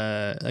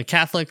the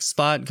Catholic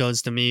spot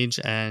goes to Mage,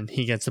 and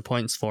he gets the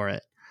points for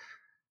it.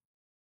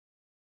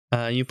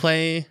 You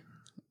play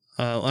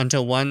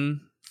until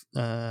one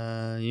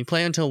you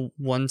play until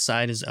one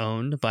side is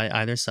owned by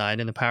either side,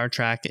 and the power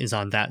track is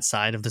on that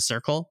side of the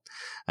circle.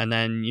 And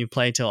then you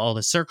play till all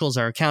the circles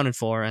are accounted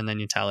for, and then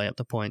you tally up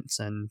the points,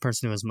 and the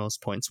person who has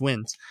most points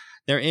wins.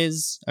 There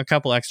is a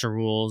couple extra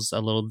rules. A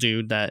little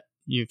dude that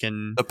you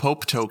can. The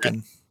Pope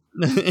token.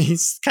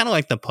 He's kind of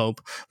like the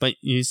Pope, but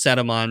you set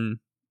him on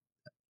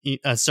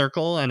a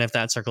circle, and if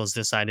that circle is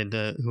decided,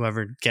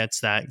 whoever gets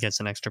that gets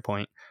an extra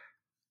point.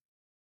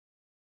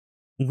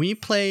 We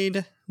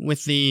played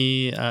with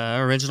the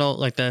original,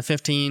 like the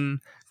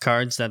 15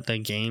 cards that the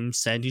game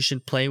said you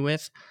should play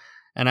with.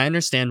 And I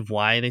understand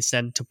why they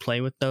said to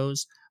play with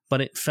those, but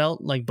it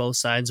felt like both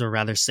sides were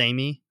rather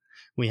samey.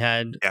 We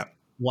had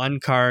one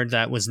card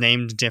that was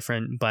named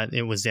different, but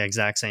it was the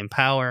exact same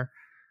power.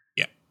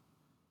 Yeah.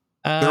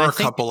 There were a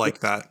couple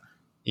like that.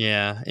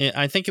 Yeah.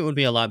 I think it would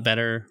be a lot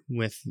better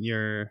with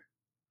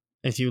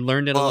if you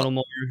learned it a little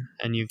more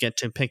and you get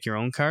to pick your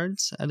own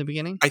cards at the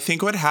beginning. I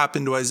think what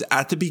happened was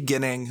at the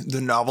beginning,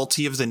 the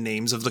novelty of the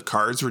names of the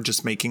cards were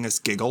just making us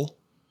giggle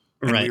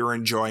and we were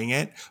enjoying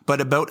it.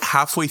 But about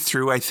halfway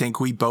through, I think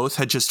we both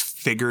had just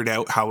figured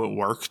out how it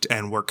worked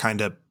and were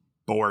kind of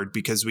bored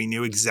because we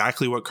knew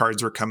exactly what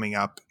cards were coming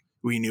up.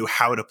 We knew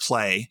how to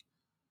play,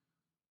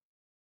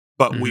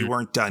 but we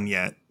weren't done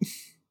yet.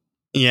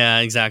 Yeah,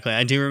 exactly.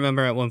 I do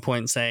remember at one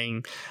point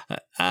saying,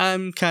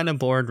 I'm kind of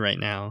bored right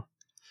now.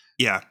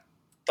 Yeah.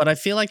 But I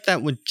feel like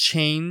that would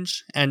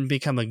change and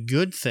become a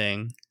good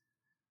thing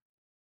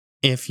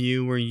if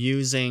you were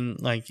using,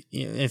 like,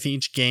 if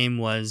each game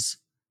was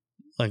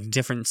like a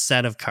different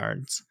set of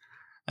cards.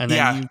 And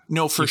then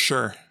for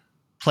sure.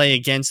 Play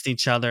against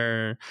each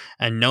other,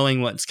 and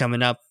knowing what's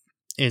coming up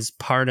is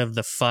part of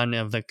the fun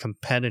of the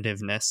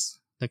competitiveness.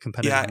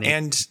 Yeah,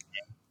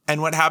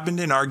 and what happened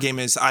in our game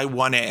is I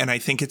won it, and I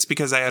think it's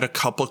because I had a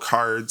couple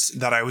cards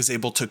that I was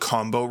able to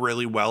combo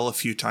really well a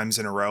few times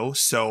in a row.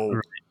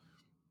 So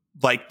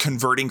like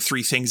converting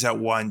 3 things at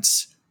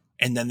once,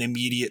 and then the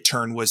immediate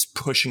turn was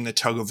pushing the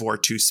tug of war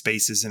 2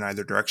 spaces in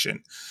either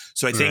direction.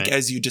 So I think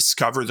as you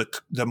discover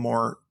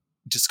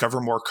discover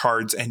more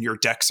cards and your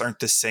decks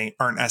aren't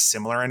as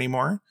similar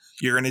anymore,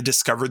 you're going to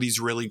discover these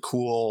really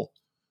cool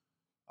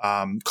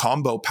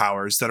combo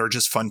powers that are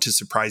just fun to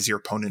surprise your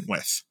opponent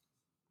with.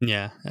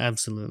 Yeah,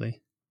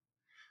 absolutely.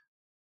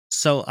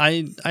 So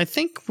I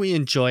think we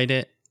enjoyed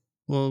it.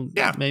 Well,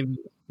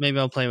 maybe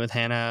I'll play with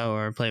Hannah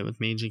or play it with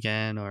Mage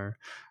again, or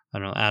I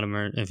don't know, Adam,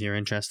 or if you're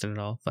interested at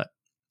all. But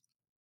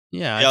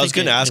I was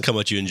going to ask how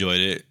much you enjoyed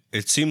it.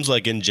 It seems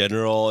like in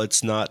general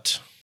it's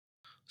not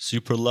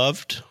super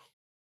loved.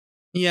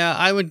 Yeah,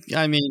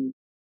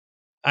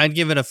 I'd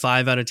give it a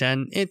 5 out of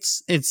 10. It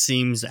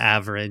seems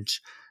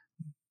average,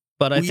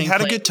 but I think we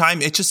had a good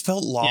time. It just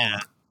felt long. Yeah.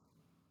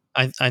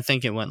 I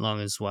think it went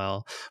long as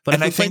well. But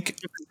if we played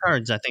different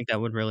cards, I think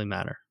that would really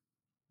matter.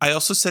 I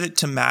also said it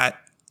to Matt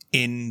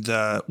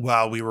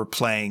while we were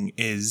playing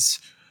is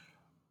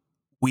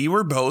we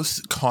were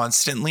both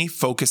constantly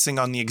focusing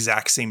on the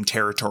exact same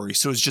territory.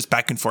 So it was just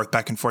back and forth,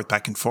 back and forth,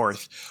 back and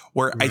forth,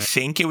 where I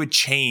think it would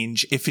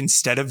change if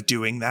instead of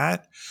doing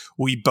that,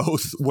 we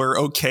both were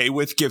okay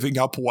with giving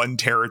up one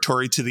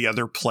territory to the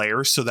other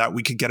player so that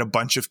we could get a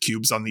bunch of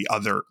cubes on the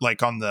other,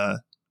 like on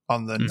the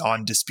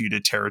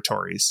non-disputed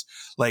territories.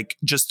 Like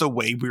just the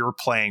way we were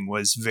playing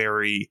was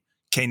very,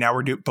 okay, now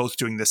we're both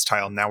doing this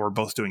tile. Now we're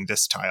both doing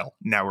this tile.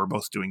 Now we're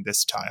both doing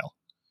this tile.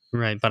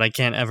 Right. But I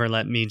can't ever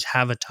let Mage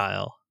have a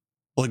tile.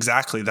 Well,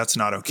 exactly. That's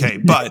not okay.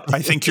 But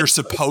I think you're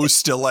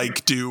supposed to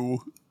like do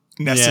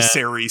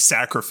necessary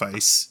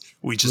sacrifice.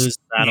 We just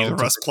neither of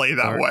us play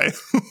that way.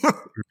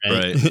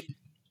 Right.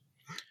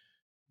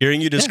 Hearing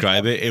you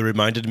describe it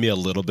reminded me a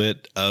little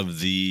bit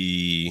of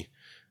the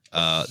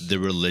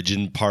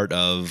religion part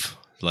of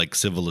like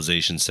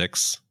Civilization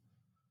 6.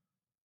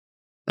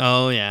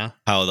 Oh yeah.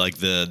 How like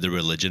the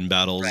religion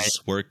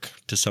battles work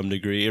to some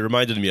degree. It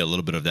reminded me a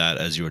little bit of that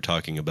as you were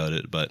talking about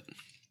it, but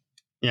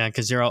yeah,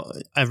 because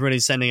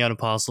everybody's sending out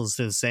apostles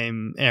to the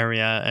same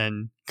area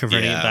and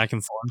converting it back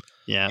and forth.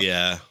 Yeah.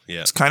 Yeah.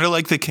 It's kind of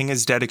like The King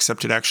is Dead,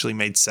 except it actually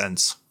made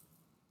sense.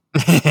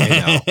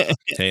 Hey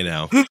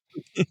now.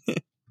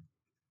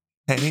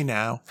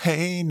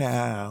 Hey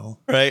now.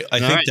 Right. I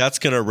think that's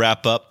going to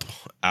wrap up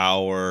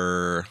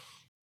our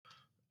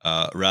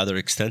rather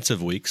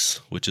extensive weeks,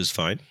 which is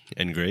fine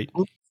and great.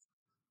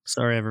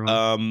 Sorry,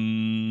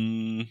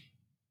 everyone.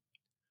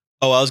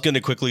 I was going to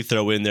quickly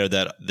throw in there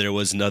that there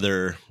was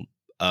another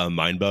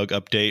Mindbug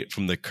update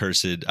from the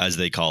cursed, as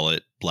they call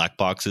it, black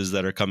boxes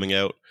that are coming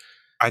out.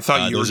 I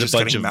thought you were just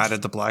getting mad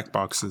at the black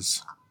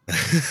boxes.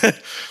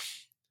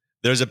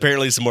 There's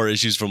apparently some more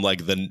issues from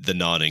like the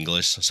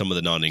non-English, some of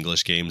the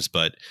non-English games,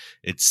 but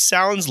it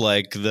sounds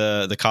like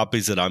the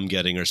copies that I'm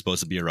getting are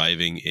supposed to be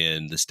arriving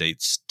in the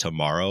States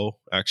tomorrow,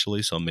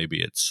 actually. So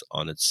maybe it's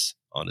on its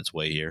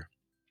way here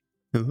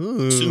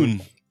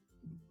soon.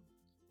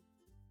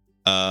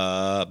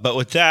 But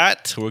with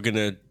that, we're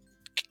gonna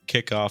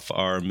kick off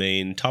our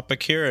main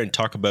topic here and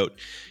talk about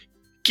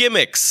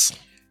gimmicks.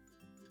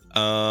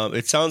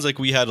 It sounds like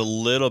we had a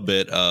little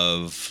bit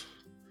of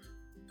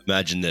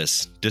imagine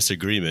this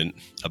disagreement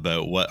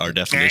about what our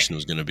definition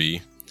was going to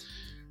be.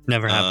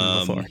 Never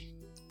happened before.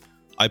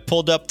 I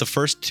pulled up the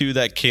first two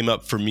that came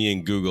up for me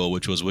in Google,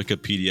 which was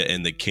Wikipedia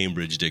and the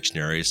Cambridge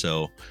Dictionary.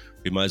 So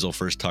we might as well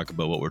first talk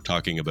about what we're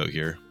talking about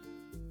here.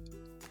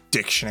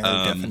 Dictionary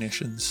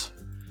definitions.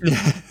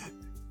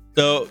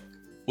 So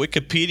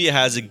Wikipedia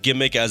has a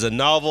gimmick as a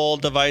novel,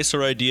 device,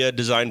 or idea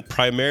designed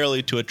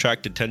primarily to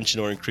attract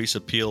attention or increase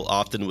appeal,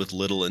 often with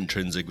little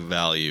intrinsic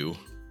value.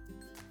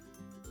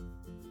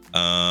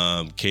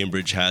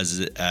 Cambridge has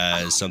it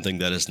as something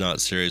that is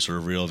not serious or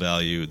real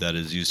value that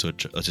is used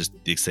to it's just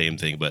the same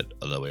thing, but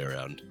other way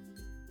around.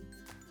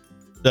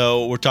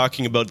 So we're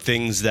talking about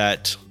things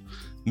that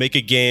make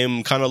a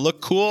game kind of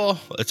look cool.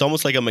 It's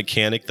almost like a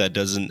mechanic that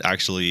doesn't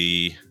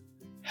actually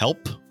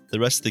help the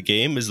rest of the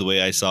game, is the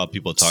way I saw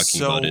people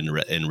talking about it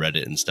in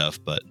Reddit and stuff.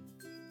 But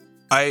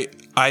I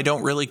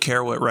don't really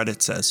care what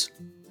Reddit says.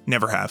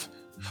 Never have.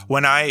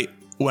 When I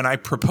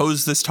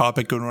propose this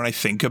topic and when I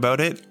think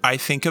about it, I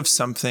think of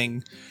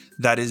something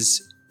that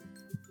is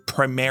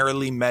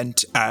primarily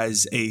meant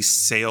as a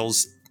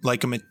sales,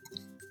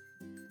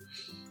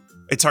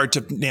 it's hard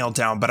to nail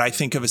down, but I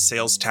think of a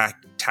sales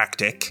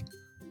tactic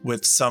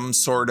with some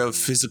sort of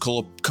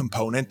physical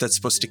component that's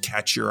supposed to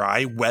catch your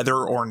eye, whether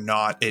or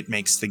not it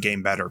makes the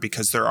game better.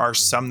 Because there are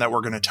some that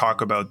we're going to talk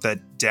about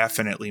that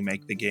definitely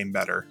make the game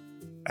better,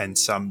 and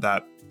some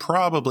that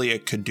probably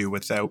it could do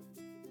without.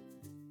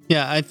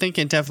 Yeah, I think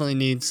it definitely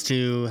needs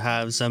to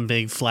have some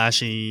big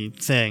flashy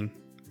thing.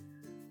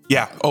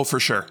 Yeah, oh, for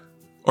sure.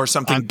 Or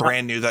something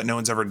brand new that no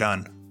one's ever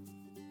done.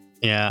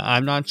 Yeah,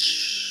 I'm not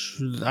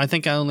I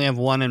think I only have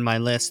one in my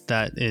list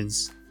that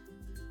is...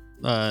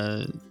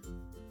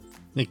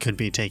 it could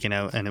be taken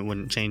out and it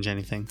wouldn't change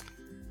anything.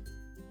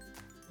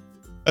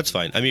 that's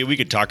fine. I mean, we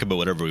could talk about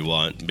whatever we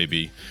want,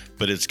 maybe,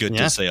 but it's good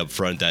to say up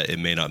front that it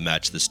may not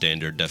match the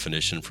standard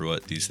definition for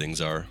what these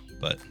things are.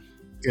 But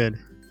good.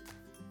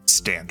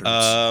 Standards.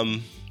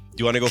 Do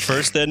you want to go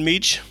first then,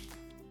 Meech?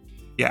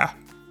 Yeah.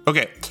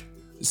 Okay.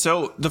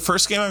 So the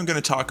first game I'm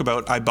going to talk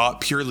about, I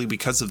bought purely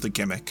because of the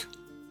gimmick.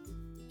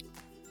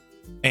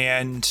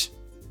 And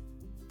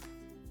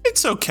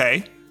it's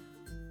okay.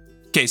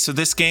 Okay, so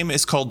this game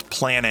is called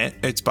Planet.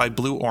 It's by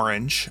Blue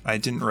Orange. I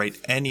didn't write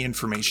any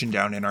information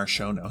down in our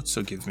show notes,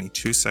 so give me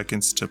 2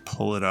 seconds to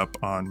pull it up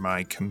on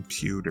my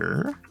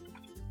computer.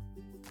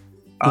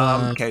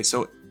 Okay,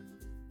 so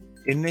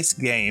in this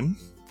game,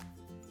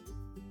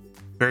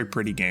 very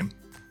pretty game.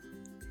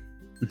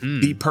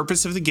 Mm-hmm. The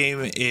purpose of the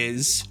game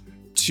is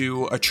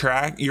to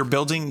attract, you're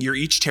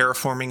each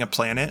terraforming a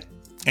planet,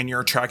 and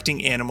you're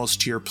attracting animals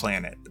to your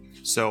planet.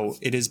 So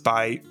it is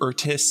by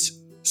Urtis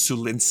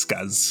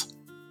Sulinskas.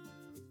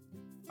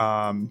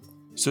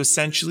 So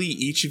essentially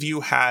each of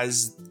you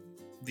has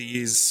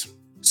these,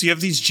 so you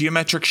have these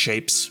geometric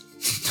shapes.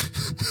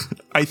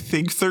 I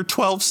think they're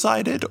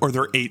 12-sided or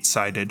they're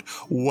 8-sided,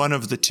 one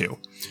of the two.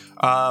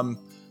 And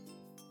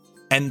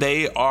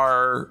they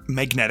are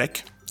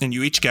magnetic, and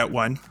you each get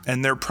one,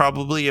 and they're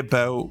probably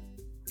about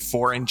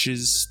 4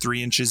 inches,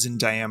 3 inches in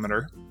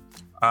diameter.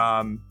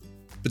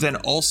 But then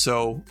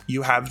also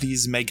you have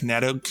these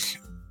magnetic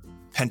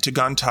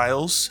pentagon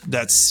tiles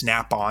that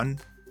snap on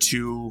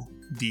to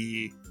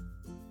the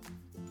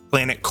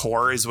planet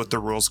core, is what the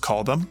rules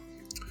call them.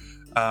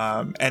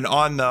 And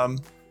on them,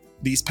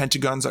 these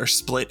pentagons are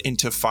split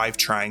into 5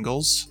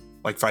 triangles,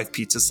 like 5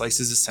 pizza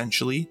slices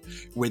essentially,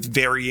 with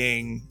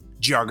varying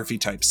geography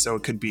types. So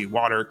it could be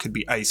water, could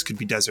be ice, could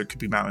be desert, could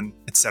be mountain,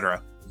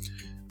 etc.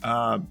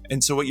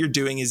 And so what you're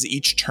doing is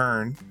each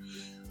turn,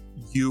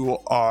 you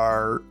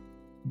are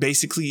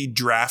basically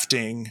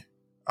drafting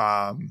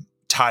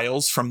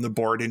tiles from the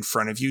board in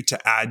front of you to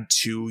add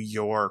to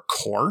your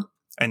core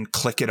and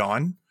click it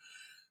on.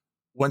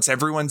 Once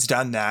everyone's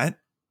done that,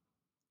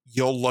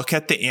 you'll look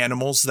at the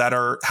animals that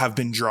have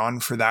been drawn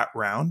for that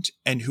round,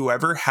 and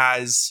whoever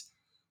has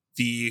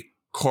the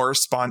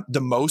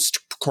most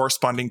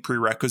corresponding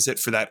prerequisite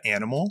for that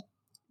animal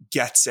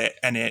gets it,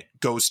 and it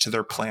goes to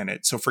their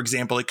planet. So for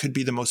example, it could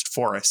be the most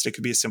forest. It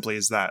could be as simply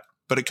as that.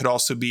 But it could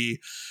also be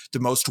the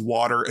most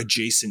water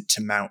adjacent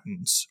to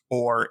mountains,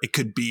 or it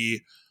could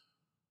be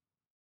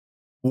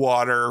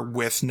water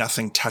with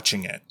nothing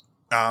touching it.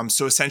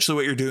 So essentially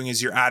what you're doing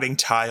is you're adding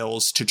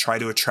tiles to try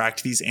to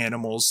attract these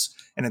animals.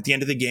 And at the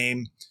end of the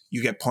game,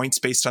 you get points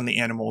based on the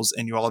animals,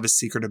 and you all have a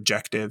secret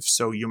objective.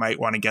 So you might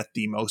want to get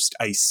the most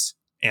ice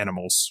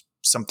animals,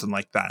 something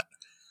like that.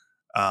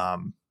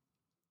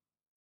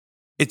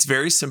 It's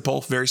very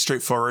simple, very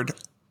straightforward.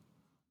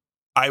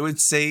 I would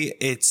say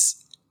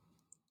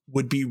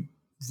would be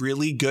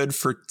really good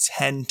for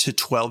 10 to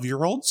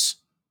 12-year-olds.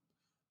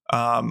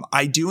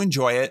 I do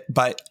enjoy it,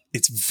 but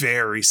it's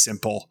very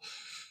simple.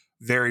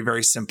 Very,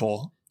 very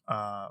simple.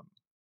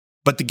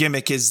 But the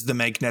gimmick is the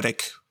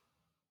magnetic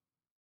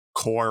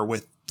core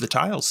with the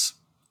tiles.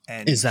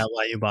 And is that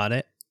why you bought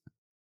it?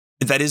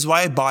 That is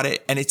why I bought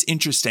it. And it's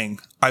interesting.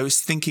 I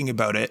was thinking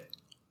about it.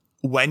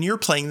 When you're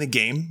playing the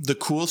game, the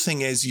cool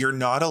thing is you're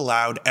not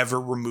allowed ever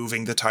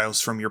removing the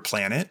tiles from your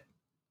planet.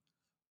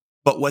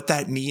 But what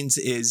that means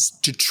is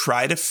to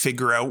try to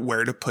figure out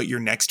where to put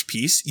your next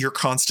piece, you're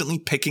constantly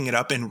picking it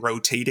up and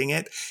rotating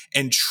it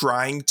and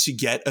trying to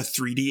get a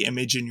 3D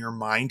image in your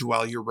mind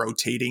while you're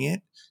rotating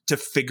it to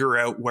figure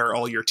out where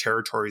all your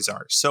territories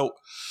are. So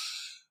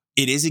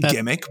it is a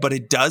gimmick, but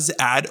it does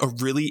add a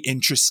really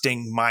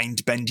interesting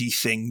mind-bendy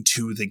thing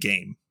to the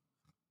game.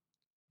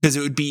 Because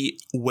it would be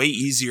way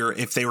easier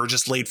if they were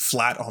just laid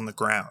flat on the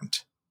ground.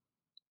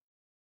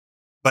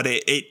 But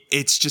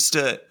it's just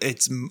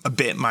it's a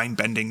bit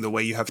mind-bending the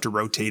way you have to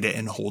rotate it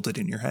and hold it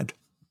in your head.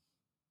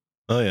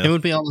 Oh yeah. It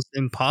would be almost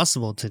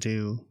impossible to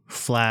do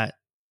flat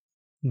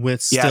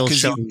with still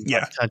showing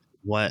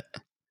what.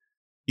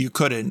 You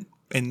couldn't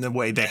in the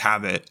way they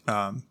have it.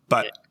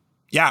 But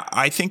yeah,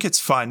 I think it's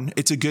fun.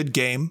 It's a good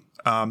game.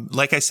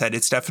 Like I said,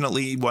 it's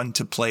definitely one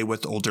to play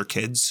with older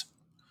kids.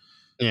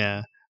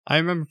 Yeah. I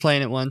remember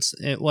playing it once.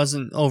 It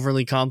wasn't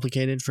overly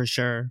complicated for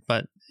sure,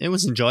 but it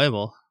was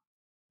enjoyable.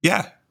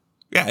 Yeah.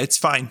 Yeah, it's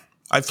fine.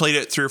 I've played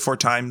it 3 or 4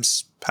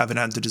 times. Haven't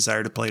had the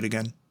desire to play it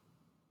again.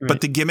 Right. But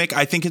the gimmick,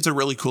 I think it's a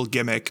really cool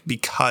gimmick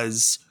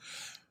because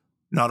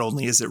not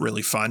only is it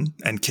really fun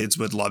and kids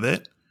would love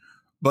it,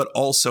 but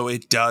also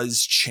it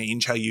does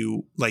change how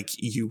you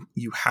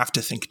have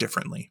to think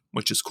differently,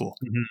 which is cool.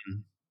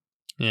 Mm-hmm.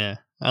 Yeah.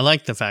 I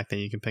like the fact that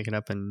you can pick it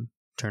up and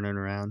turn it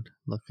around.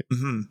 Look.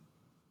 Mm-hmm.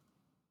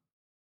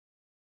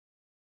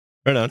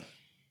 Right on.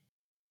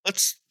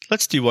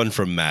 Let's do one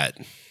from Matt.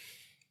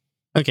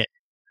 Okay.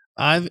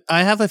 I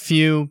have a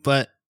few,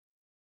 but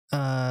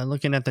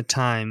looking at the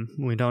time,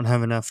 we don't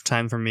have enough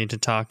time for me to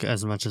talk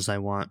as much as I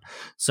want.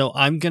 So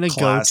I'm going to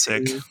go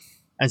to,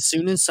 as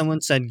soon as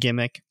someone said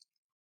gimmick,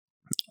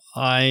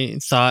 I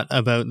thought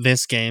about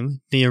this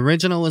game. The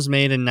original was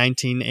made in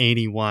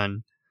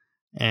 1981,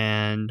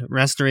 and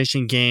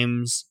Restoration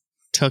Games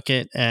took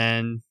it,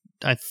 and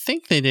I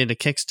think they did a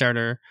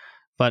Kickstarter,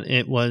 but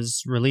it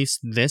was released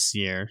this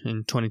year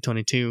in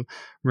 2022.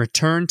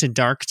 Return to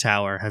Dark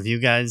Tower. Have you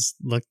guys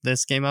looked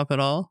this game up at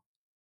all?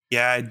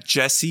 Yeah,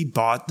 Jesse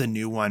bought the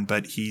new one,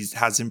 but he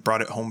hasn't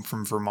brought it home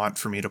from Vermont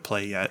for me to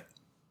play yet.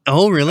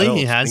 Oh, really?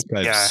 He has?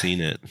 I've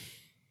seen it.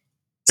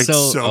 It's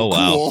so cool.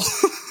 Wow.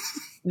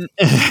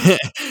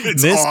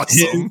 It's this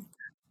awesome.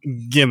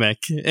 Gimmick.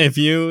 If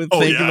you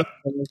think about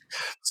it.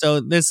 So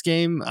this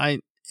game, I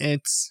have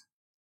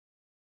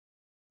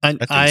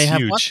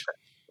huge.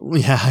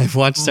 I've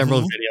watched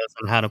several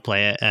videos on how to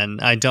play it,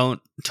 and I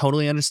don't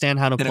totally understand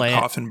how to play it. In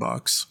a coffin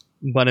box.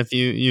 But if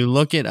you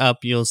look it up,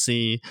 you'll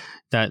see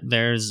that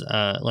there's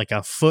like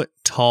a foot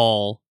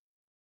tall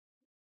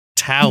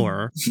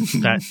tower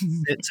that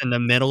sits in the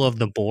middle of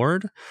the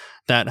board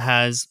that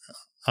has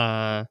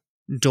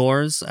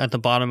doors at the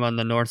bottom on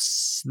the north,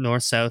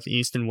 south,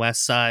 east, and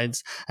west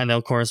sides, and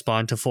they'll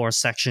correspond to 4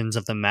 sections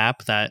of the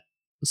map that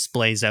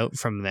splays out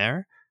from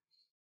there.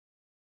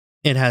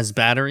 It has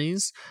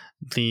batteries.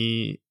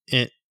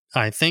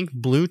 I think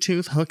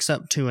Bluetooth hooks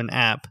up to an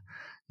app.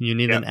 You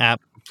need an app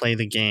to play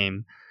the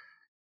game.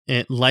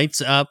 It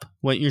lights up.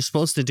 What you're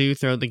supposed to do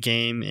throughout the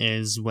game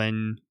is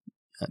when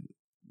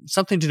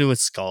something to do with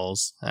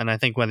skulls, and I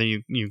think whether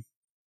you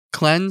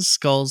cleanse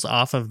skulls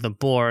off of the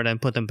board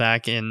and put them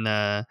back in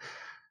the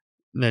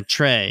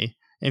tray.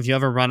 If you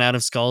ever run out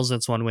of skulls,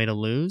 that's one way to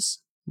lose,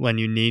 when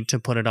you need to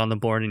put it on the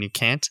board and you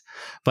can't.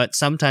 But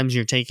sometimes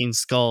you're taking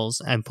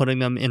skulls and putting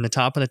them in the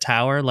top of the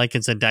tower like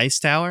it's a dice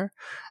tower,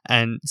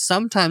 and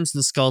sometimes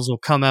the skulls will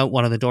come out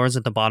one of the doors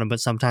at the bottom, but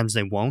sometimes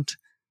they won't.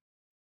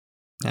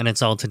 And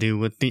it's all to do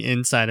with the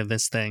inside of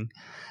this thing.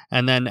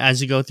 And then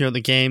as you go through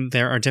the game,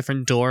 there are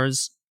different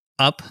doors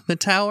up the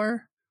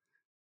tower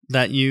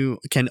that you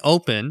can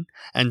open,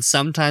 and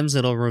sometimes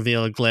it'll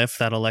reveal a glyph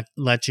that'll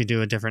let you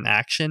do a different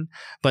action,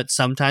 but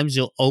sometimes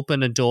you'll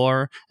open a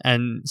door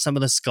and some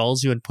of the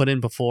skulls you had put in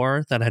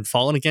before that had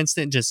fallen against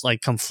it just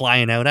like come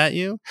flying out at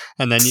you,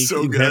 and then you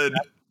so can good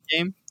get the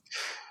game.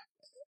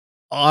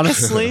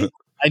 Honestly,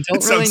 I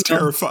don't really know.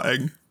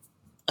 Terrifying.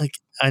 Like,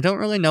 I don't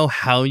really know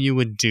how you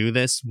would do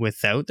this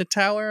without the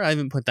tower. I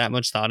haven't put that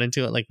much thought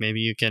into it. Like, maybe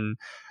you can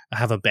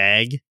have a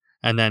bag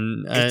and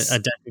then a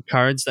deck of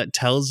cards that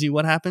tells you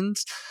what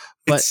happens.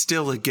 But it's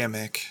still a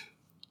gimmick.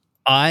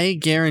 I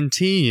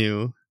guarantee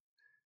you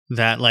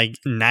that like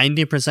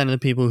 90% of the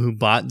people who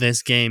bought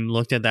this game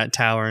looked at that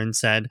tower and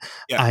said,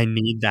 I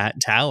need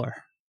that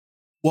tower.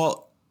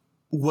 Well,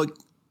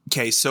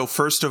 okay, so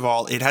first of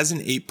all, it has an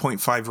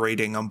 8.5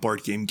 rating on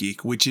Board Game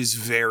Geek, which is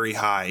very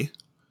high.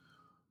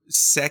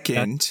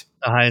 Second, that's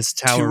the highest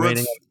tower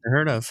rating I've ever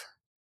heard of.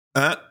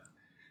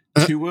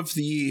 2 of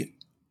the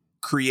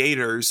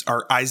creators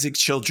are Isaac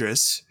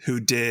Childress, who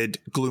did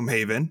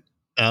Gloomhaven,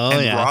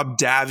 and Rob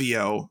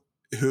Davio,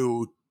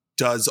 who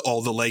does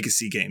all the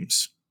Legacy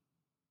games.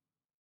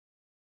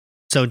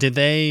 So did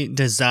they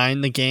design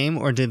the game,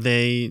 or did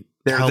they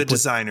They're the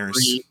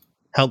designers.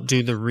 Help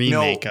do the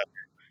remake of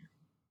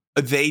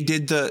it? They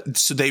did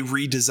so they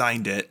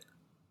redesigned it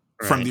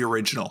from the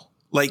original.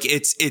 Like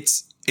it's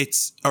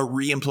a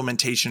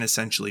re-implementation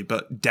essentially,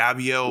 but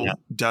Davio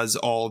does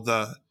all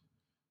the,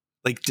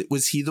 like,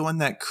 was he the one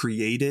that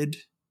created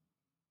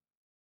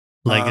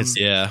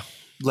Legacy?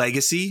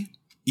 Legacy?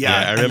 Yeah,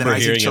 I and then remember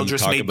Isaac hearing him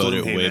Childress talk made about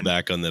it way Gloomhaven.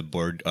 back on the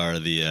board, or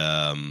the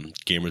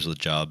Gamers with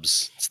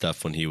Jobs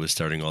stuff when he was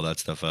starting all that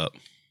stuff up.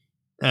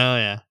 Oh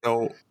yeah.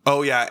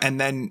 Oh yeah, and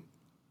then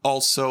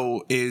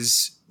also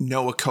is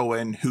Noah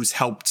Cohen, who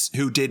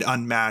did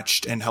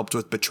Unmatched and helped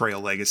with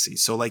Betrayal Legacy.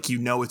 So like,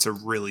 it's a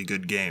really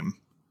good game.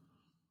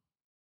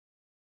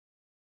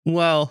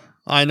 Well,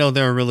 I know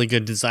there are really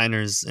good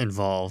designers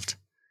involved.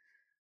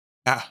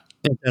 Yeah.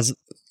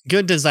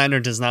 Good designer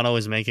does not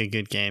always make a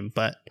good game,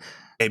 but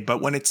Okay,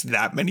 but when it's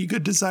that many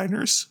good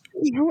designers,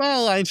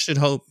 well, I should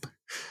hope.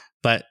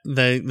 But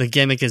the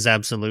gimmick is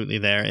absolutely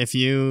there. If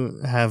you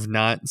have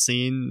not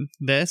seen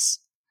this,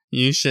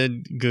 you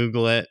should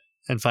Google it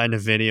and find a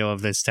video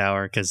of this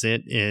tower because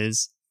it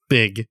is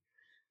big.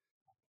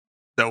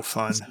 so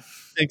fun.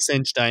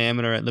 6-inch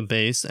diameter at the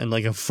base and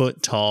like a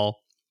foot tall,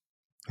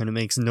 and it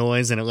makes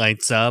noise and it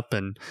lights up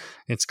and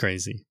it's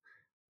crazy.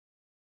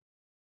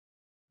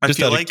 I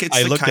feel like it's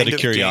I the looked kind out of of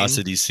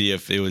curiosity, see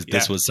if this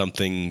Yeah. was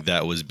something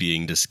that was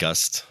being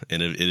discussed,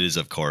 and it is,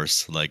 of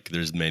course. Like,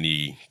 there's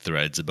many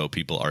threads about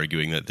people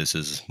arguing that this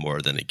is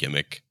more than a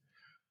gimmick.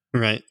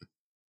 Right.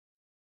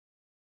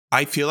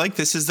 I feel like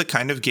this is the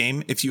kind of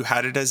game, if you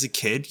had it as a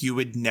kid, you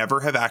would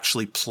never have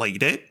actually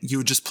played it. You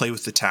would just play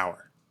with the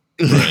tower.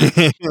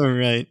 Right.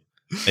 Right.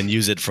 And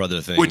use it for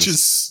other things. Which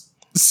is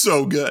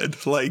so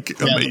good. Like,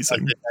 amazing.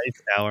 Like the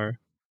dice tower.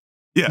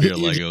 Yeah. Your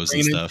You just Legos bring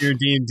and it stuff. into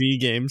your D&D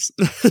games.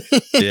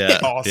 Yeah.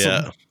 Awesome.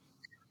 Yeah.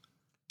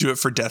 Do it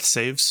for death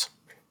saves.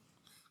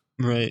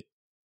 Right.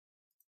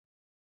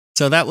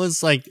 So that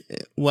was like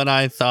what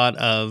I thought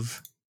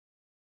of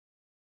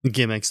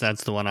gimmicks.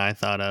 That's the one I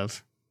thought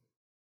of.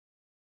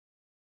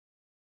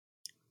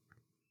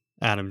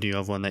 Adam, do you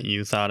have one that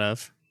you thought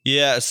of?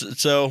 Yeah.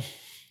 So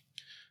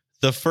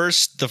the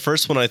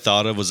first one I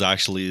thought of was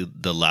actually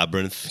the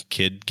Labyrinth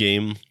Kid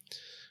game.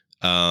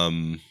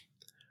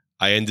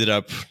 I ended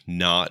up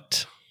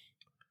not.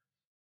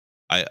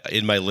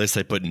 In my list,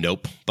 I put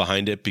nope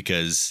behind it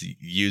because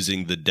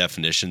using the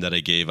definition that I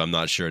gave, I'm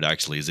not sure it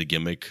actually is a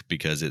gimmick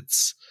because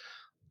it's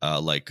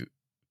like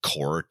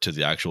core to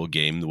the actual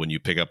game. When you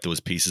pick up those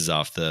pieces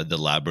off the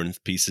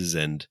labyrinth pieces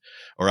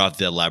or off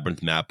the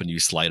labyrinth map and you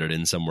slide it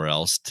in somewhere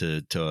else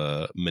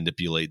to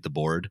manipulate the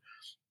board.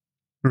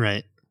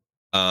 Right.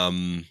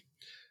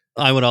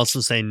 I would also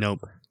say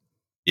nope.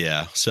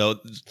 Yeah.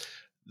 So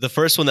the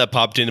first one that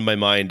popped into my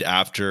mind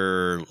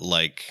after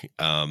like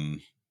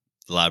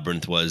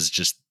Labyrinth was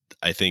just,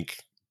 I think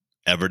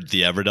the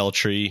Everdell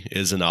tree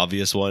is an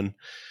obvious one.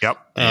 Yep.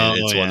 And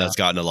it's one that's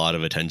gotten a lot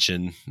of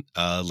attention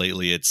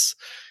lately. It's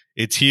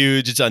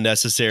huge. It's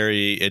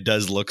unnecessary. It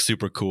does look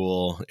super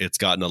cool. It's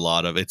gotten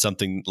it's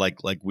something like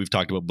we've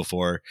talked about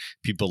before.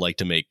 People like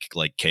to make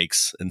like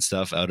cakes and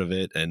stuff out of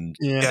it. And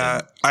show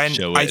it I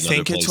in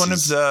think other it's one of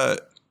places.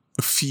 the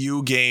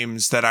few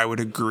games that I would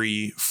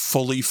agree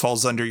fully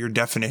falls under your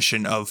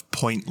definition of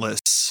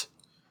pointless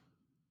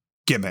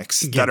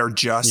gimmicks that are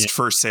just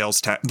for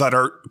sales that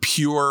are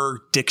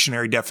pure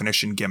dictionary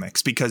definition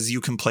gimmicks because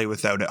you can play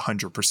without it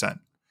 100%.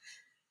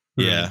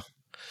 Yeah.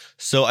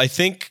 So I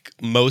think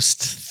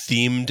most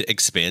themed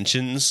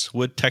expansions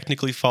would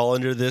technically fall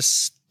under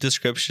this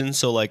description.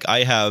 So like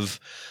I have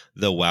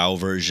the WoW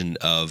version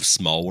of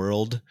Small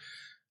World.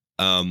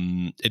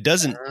 It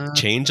doesn't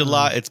change a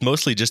lot. It's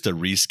mostly just a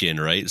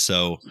reskin, right?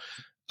 So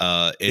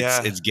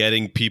it's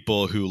getting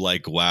people who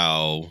like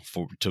WoW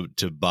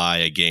to buy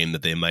a game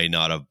that they might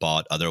not have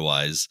bought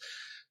otherwise.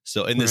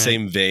 So in the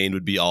same vein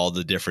would be all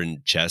the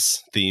different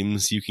chess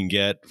themes you can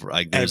get.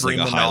 Like there's Every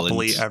like a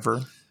Monopoly Highland.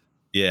 ever.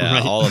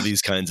 Yeah, all of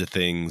these kinds of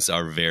things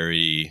are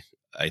very,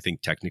 I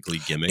think, technically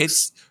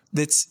gimmicks.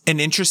 It's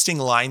an interesting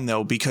line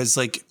though, because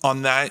like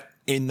in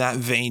that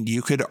vein,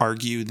 you could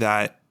argue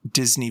that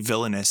Disney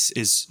Villainous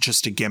is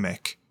just a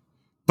gimmick,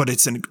 but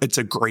it's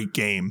a great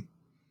game.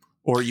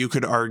 Or you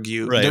could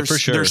argue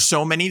there's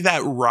so many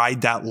that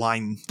ride that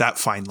line, that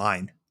fine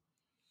line.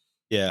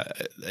 Yeah,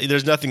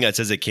 there's nothing that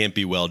says it can't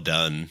be well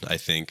done, I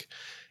think.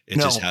 It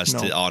just has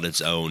to, on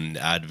its own,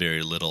 add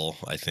very little,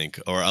 I think.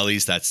 Or at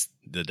least that's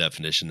the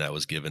definition that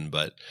was given.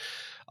 But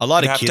a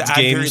lot of kids' games... have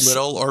to add very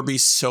little or be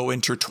so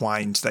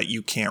intertwined that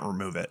you can't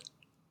remove it.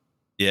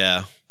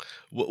 Yeah.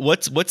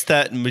 What's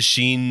that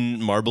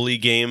machine marbly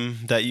game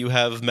that you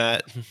have,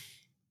 Matt?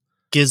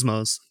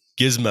 Gizmos.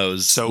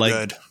 So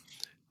good.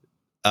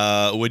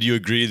 Would you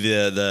agree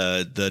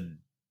the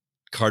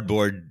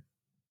cardboard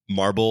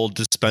marble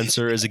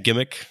dispenser is a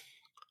gimmick?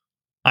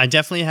 I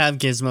definitely have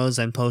Gizmos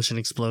and Potion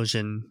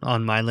Explosion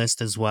on my list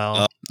as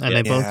well, and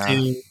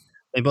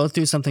they both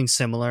do something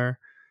similar.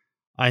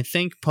 I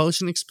think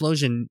Potion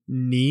Explosion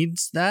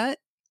needs that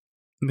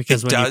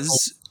because when you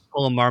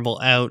pull a marble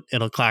out,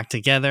 it'll clack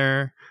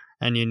together,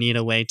 and you need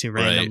a way to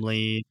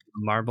randomly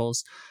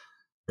marbles.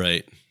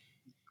 Right.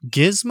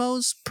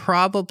 Gizmos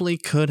probably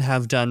could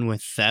have done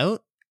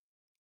without,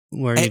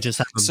 where you just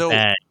have a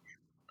bag,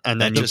 and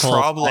then you pull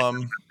a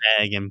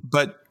bag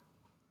but.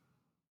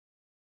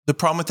 The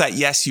problem with that,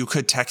 yes, you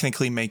could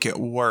technically make it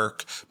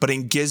work, but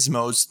in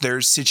Gizmos,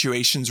 there's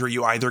situations where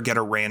you either get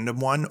a random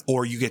one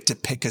or you get to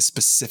pick a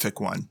specific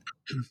one.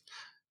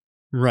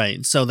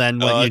 Right. So then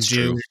what you that's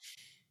do, true.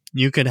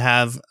 you could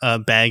have a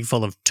bag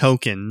full of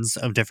tokens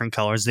of different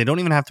colors. They don't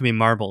even have to be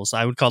marbles.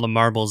 I would call the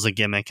marbles a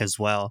gimmick as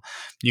well.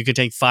 You could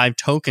take 5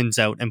 tokens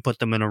out and put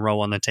them in a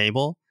row on the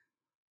table.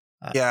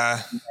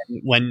 Yeah,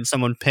 When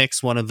someone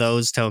picks one of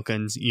those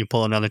tokens, you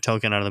pull another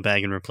token out of the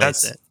bag and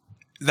replace it.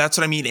 that's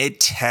what I mean. It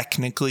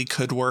technically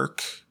could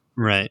work.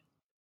 Right.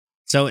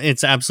 So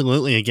it's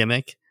absolutely a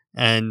gimmick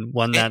and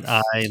one that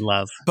I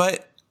love.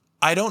 But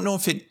I don't know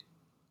if it.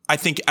 I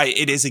think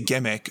it is a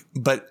gimmick,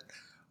 but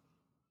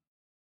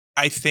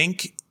I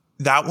think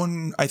that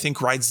one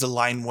rides the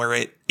line where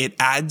it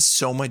adds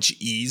so much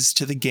ease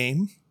to the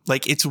game.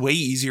 Like, it's way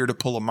easier to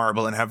pull a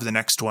marble and have the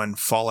next one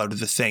fall out of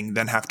the thing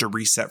than have to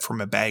reset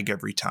from a bag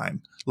every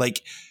time.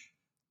 Like,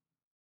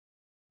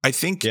 I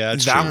think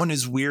that true. one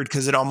is weird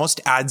because it almost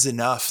adds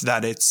enough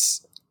that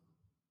it's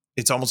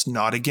almost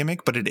not a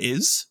gimmick, but it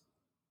is.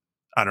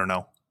 I don't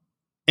know.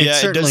 It's it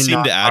does certainly seem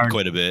not to add hard.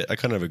 quite a bit. I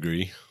kind of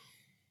agree.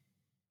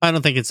 I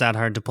don't think it's that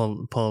hard to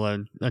pull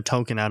a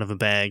token out of a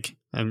bag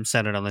and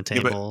set it on the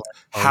Yeah, table.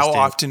 but how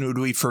often would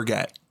we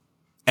forget?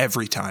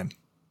 Every time.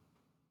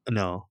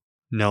 No,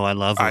 I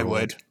love a I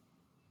roll.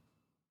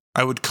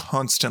 I would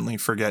constantly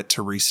forget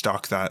to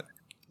restock that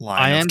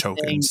line I of am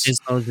tokens. saying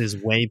Gizmos is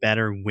way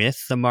better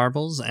with the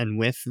marbles and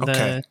with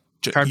the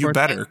You cardboard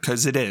better,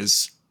 because it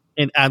is.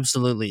 It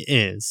absolutely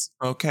is.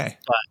 Okay.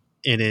 But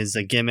it is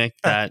a gimmick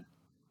that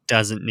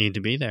doesn't need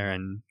to be there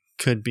and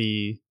could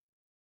be.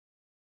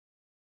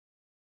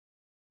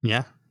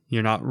 Yeah,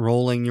 you're not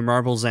rolling your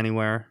marbles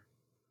anywhere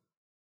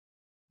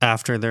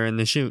after they're in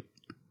the chute.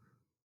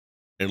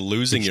 And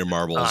losing your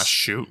marbles. Ah,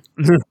 shoot.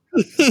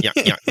 Yeah.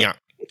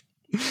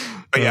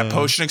 But yeah,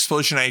 Potion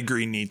Explosion, I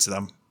agree, needs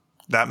them.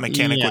 That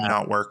mechanic would Yeah.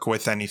 not work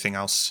with anything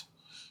else.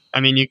 I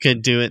mean, you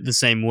could do it the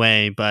same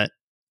way, but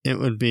it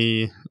would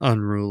be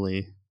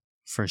unruly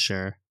for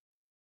sure.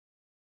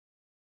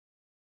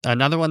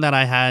 Another one that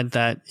I had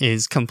that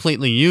is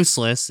completely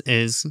useless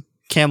is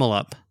Camel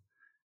Up.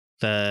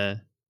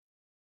 The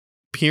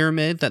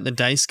pyramid that the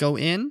dice go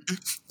in.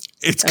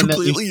 It's And then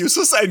completely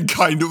useless and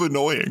kind of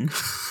annoying.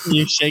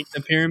 You shake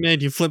the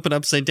pyramid, you flip it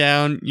upside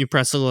down, you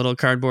press a little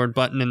cardboard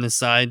button in the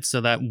side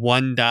so that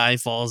one die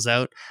falls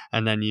out,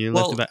 and then you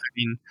lift it back. I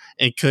mean,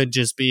 it could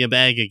just be a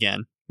bag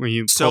again, where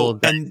you pull a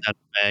dice out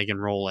of the bag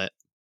and roll it.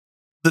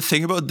 The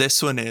thing about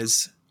this one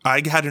is,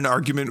 I had an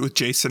argument with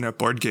Jason at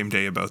Board Game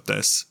Day about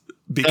this.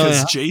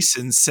 Because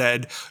Jason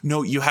said,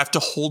 no, you have to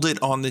hold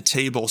it on the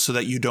table so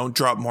that you don't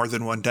drop more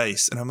than one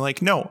dice. And I'm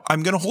like, no,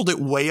 I'm going to hold it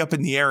way up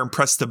in the air and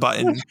press the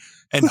button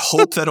and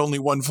hope that only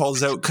one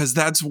falls out, because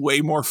that's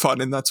way more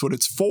fun and that's what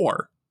it's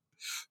for.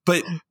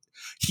 But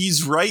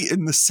he's right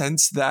in the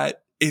sense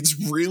that it's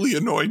really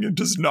annoying and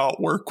does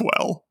not work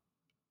well.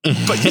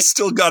 But you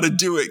still got to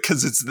do it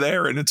because it's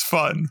there and it's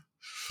fun.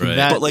 Right.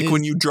 But like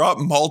when you drop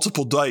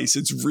multiple dice,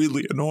 it's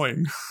really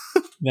annoying.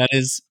 That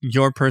is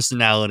your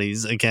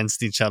personalities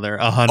against each other,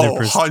 100%. Oh,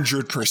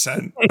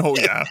 100%. Oh,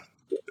 yeah.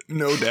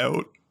 No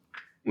doubt.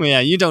 Well, yeah,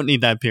 you don't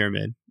need that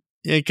pyramid.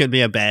 It could be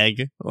a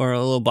bag or a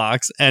little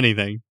box,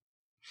 anything.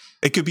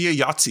 It could be a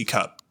Yahtzee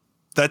cup.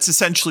 That's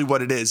essentially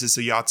what it is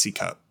a Yahtzee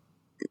cup.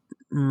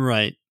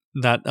 Right.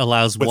 That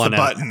allows with one a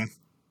button.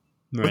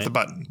 Right. With a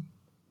button.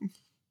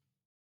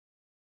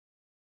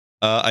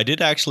 I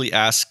did actually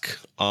ask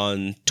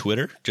on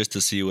Twitter just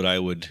to see what I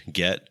would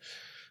get.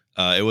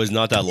 It was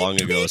not that long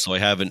ago, so I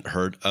haven't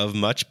heard of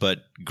much,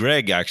 but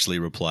Greg actually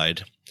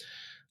replied.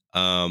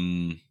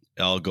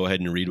 I'll go ahead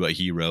and read what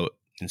he wrote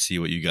and see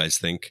what you guys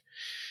think.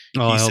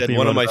 He said,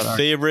 one of my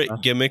favorite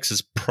gimmicks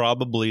is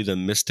probably the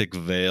Mystic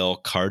Veil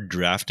card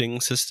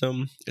drafting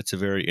system. It's a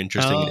very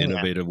interesting and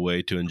innovative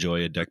way to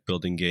enjoy a deck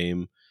building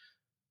game.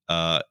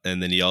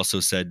 And then he also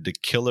said the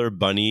Killer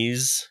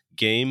Bunnies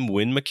game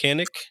win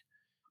mechanic.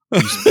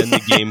 You spend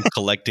the game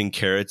collecting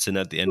carrots, and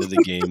at the end of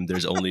the game,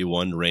 there's only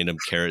one random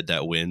carrot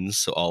that wins.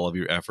 So all of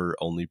your effort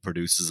only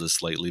produces a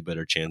slightly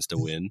better chance to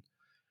win.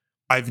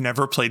 I've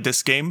never played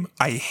this game.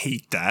 I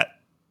hate that.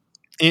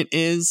 It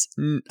is.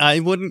 I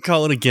wouldn't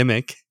call it a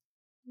gimmick.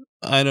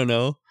 I don't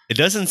know. It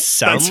doesn't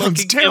sound like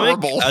a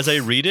terrible gimmick as I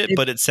read it,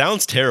 but it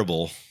sounds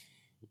terrible.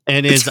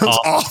 It is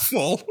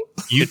awful.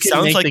 It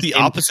sounds like the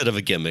opposite of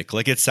a gimmick.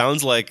 Like, it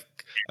sounds like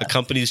a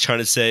company's trying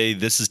to say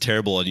this is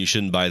terrible and you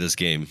shouldn't buy this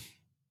game.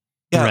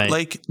 Yeah, right.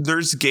 Like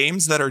there's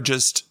games that are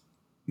just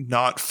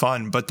not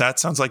fun, but that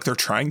sounds like they're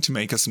trying to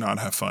make us not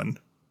have fun.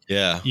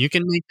 Yeah. You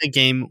can make the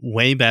game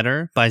way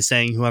better by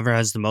saying whoever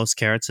has the most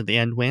carrots at the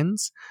end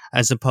wins,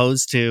 as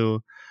opposed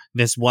to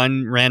this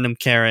one random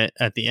carrot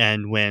at the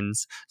end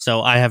wins.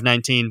 So I have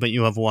 19, but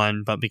you have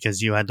 1, but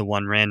because you had the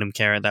one random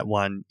carrot that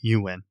won,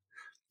 you win.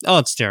 Oh,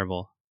 it's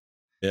terrible.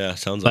 Yeah,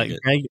 sounds like it.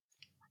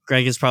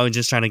 Greg is probably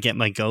just trying to get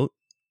my goat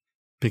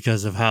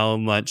because of how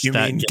much you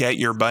mean get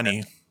your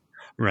bunny.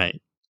 Right.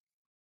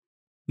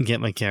 Get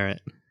my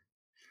carrot.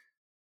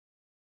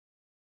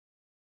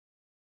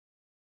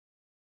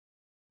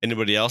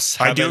 Anybody else?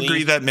 I do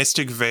agree that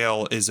Mystic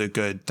Veil is a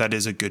good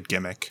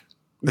gimmick.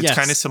 It's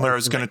kind of similar. I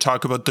was going to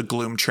talk about the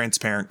Gloom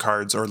transparent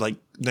cards, or like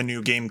the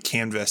new game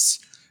Canvas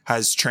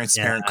has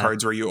transparent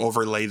cards where you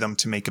overlay them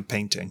to make a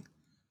painting.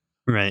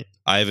 Right.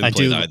 I haven't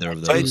played either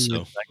of those.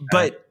 So.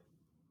 But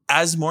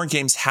as more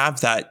games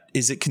have that,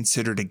 is it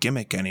considered a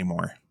gimmick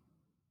anymore?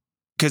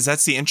 Because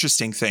that's the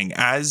interesting thing.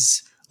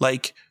 As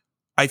like,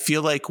 I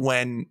feel like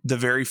when the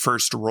very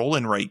first roll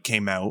and write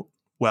came out,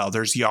 well,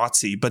 there's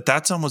Yahtzee, but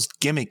that's almost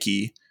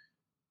gimmicky.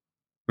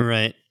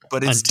 Right.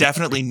 But it's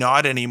definitely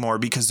not anymore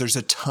because there's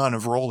a ton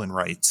of roll and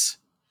writes.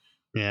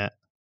 Yeah.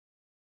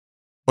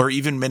 Or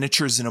even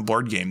miniatures in a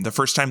board game. The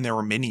first time there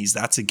were minis,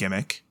 that's a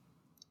gimmick.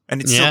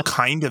 And it still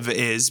kind of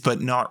is,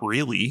 but not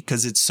really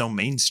because it's so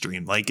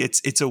mainstream. Like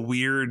it's a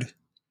weird.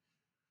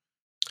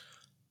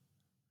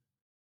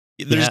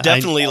 There's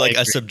definitely like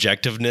a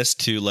subjectiveness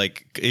to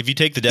like if you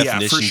take the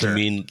definition to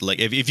mean like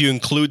if you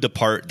include the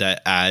part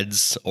that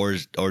adds or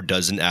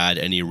doesn't add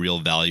any real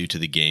value to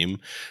the game,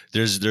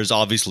 there's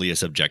obviously a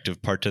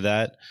subjective part to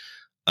that.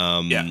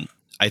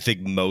 I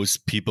think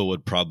most people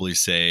would probably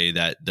say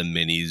that the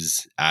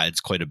minis adds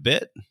quite a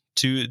bit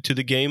to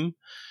the game.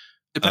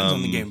 Depends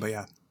on the game, but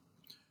yeah.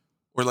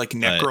 Or like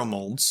necro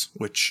molds,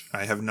 which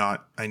I have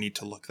not. I need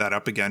to look that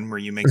up again. Where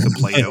you make the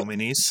Play-Doh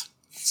minis,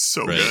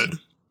 so good.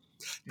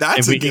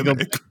 That's a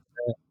gimmick.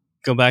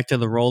 Go back to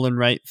the roll and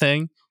write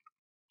thing.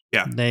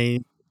 Yeah.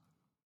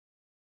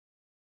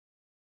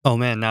 Oh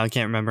man, now I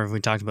can't remember if we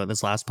talked about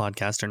this last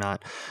podcast or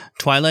not.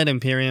 Twilight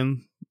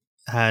Imperium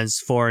has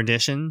 4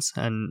 editions,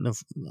 and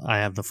I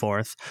have the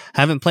 4th.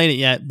 Haven't played it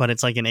yet, but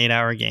it's like an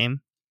 8-hour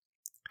game.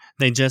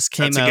 They just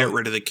came out. To get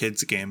rid of the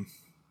kids game.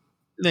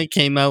 They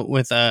came out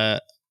with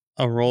a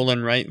roll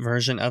and write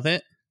version of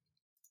it.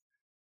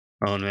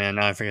 Oh man,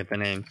 now I forget the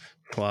name.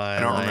 Twilight.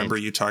 I don't remember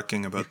you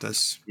talking about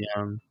this.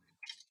 Yeah.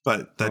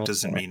 But that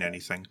doesn't mean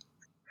anything.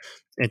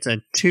 It's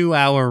a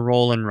 2-hour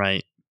roll and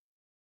write.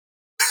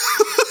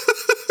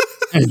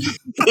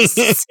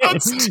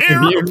 That's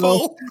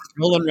terrible.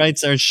 Roll and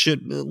writes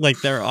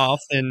they're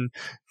often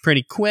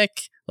pretty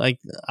quick, like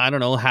I don't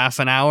know, half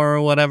an hour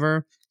or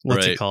whatever.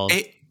 What's it called?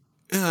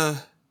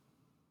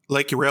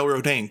 Like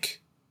Railroad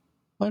Ink.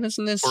 Why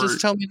doesn't this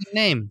just tell me the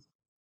name?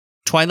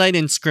 Twilight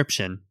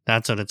Inscription.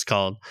 That's what it's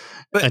called.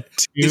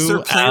 But is there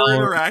player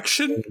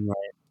interaction?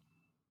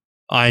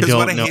 I don't know.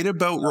 What I hate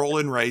about roll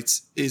and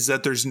writes is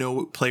that there's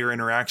no player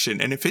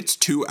interaction. And if it's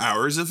 2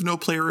 hours of no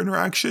player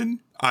interaction,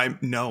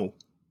 no.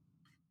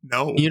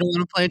 You don't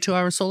want to play a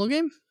 2-hour solo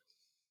game?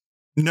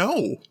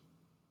 No.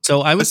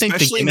 So I would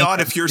especially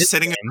not if you're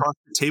sitting across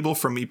the table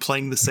from me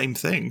playing the same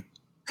thing.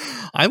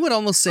 I would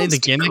almost say the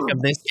gimmick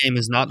of this game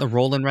is not the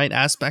roll and write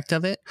aspect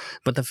of it,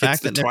 but the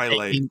fact that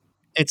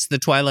it's the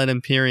Twilight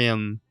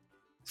Imperium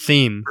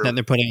theme that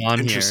they're putting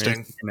on here.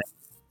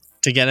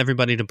 To get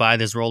everybody to buy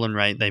this roll and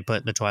write, they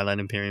put the Twilight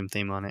Imperium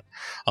theme on it.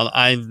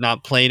 I've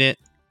not played it.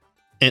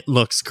 It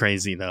looks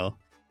crazy, though.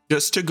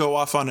 Just to go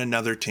off on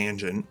another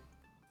tangent,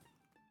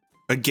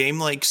 a game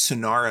like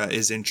Sonara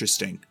is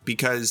interesting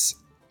because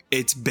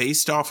it's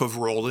based off of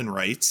roll and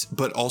writes,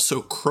 but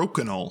also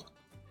Crokinole.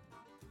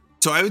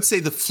 So I would say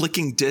the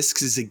flicking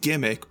discs is a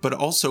gimmick, but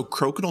also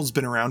Crokinole's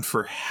been around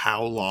for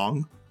how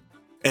long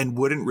and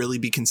wouldn't really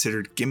be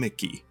considered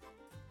gimmicky.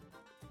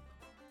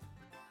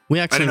 We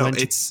actually went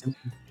to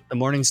the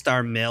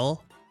Morningstar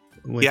Mill,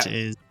 which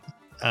is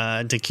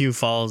DeQ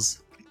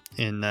Falls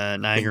in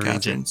Niagara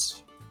region.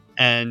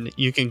 And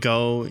you can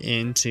go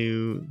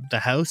into the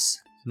house.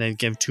 They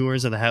give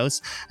tours of the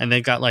house, and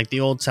they've got like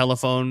the old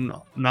telephone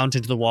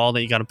mounted to the wall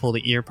that you got to pull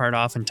the ear part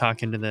off and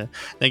talk into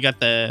they got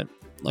the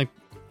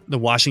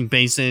washing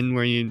basin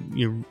where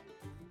you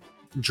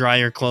dry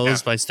your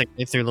clothes by sticking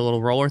it through the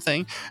little roller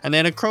thing, and they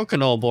had a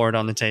crokinole board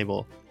on the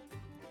table.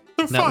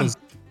 They're fun.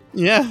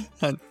 I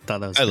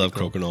thought that was. I love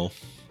crokinole.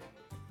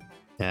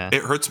 Yeah,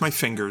 it hurts my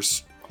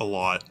fingers a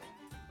lot.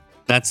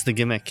 That's the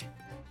gimmick.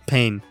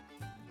 Pain.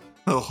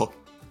 Oh,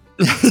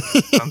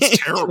 sounds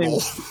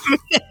terrible.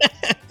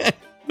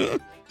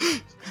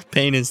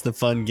 Pain is the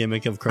fun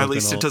gimmick of crokinole. At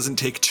least it doesn't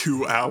take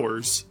 2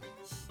 hours.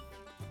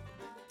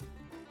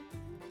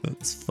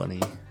 That's funny.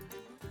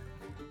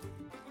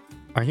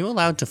 Are you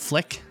allowed to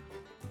flick?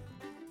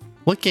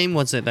 What game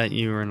was it that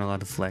you weren't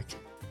allowed to flick?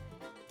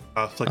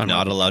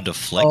 Not allowed to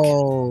flick?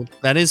 Oh,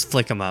 that is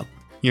flick 'em up.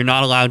 You're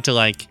not allowed to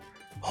like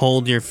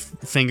hold your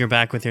finger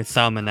back with your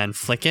thumb and then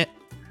flick it.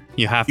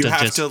 You have to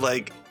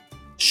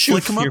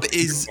flick 'em up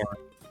is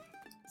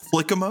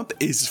flick 'em up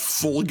is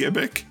full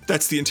gimmick.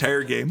 That's the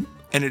entire game,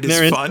 and it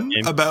is fun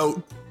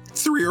about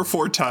 3 or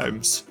 4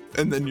 times,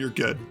 and then you're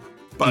good.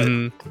 But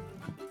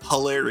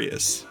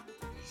hilarious.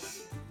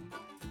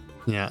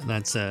 Yeah,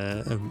 that's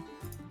a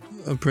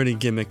pretty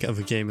gimmick of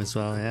a game as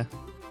well. Yeah,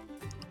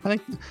 I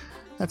think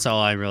that's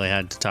all I really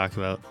had to talk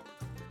about.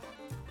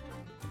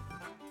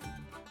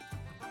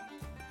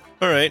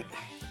 All right,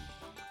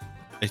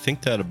 I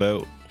think that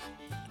about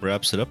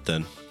wraps it up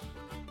then.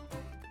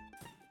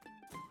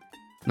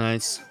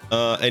 Nice.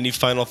 Any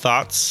final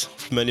thoughts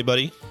from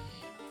anybody?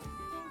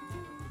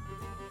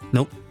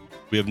 Nope.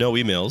 We have no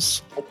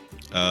emails.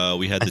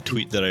 We had the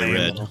tweet that I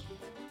read.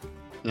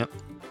 Yep.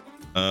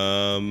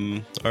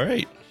 All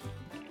right.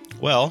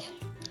 Well,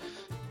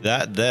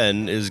 That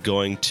then is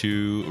going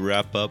to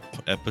wrap up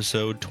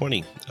episode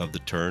 20 of the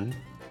Turn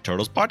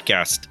Turtles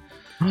podcast.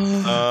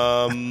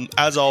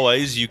 As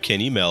always, you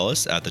can email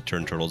us at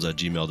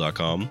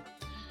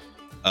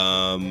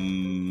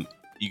theturnturtles@gmail.com.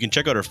 You can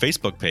check out our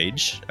Facebook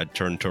page at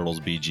Turn Turtles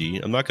BG.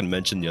 I'm not going to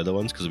mention the other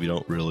ones because we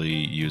don't really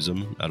use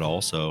them at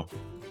all. So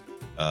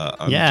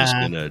I'm just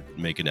going to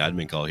make an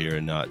admin call here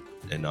and not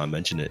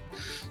mention it.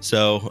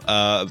 So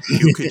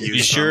You could use be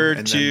sure them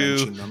and to then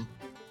mention them.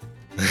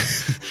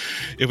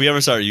 if we ever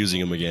start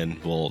using them again,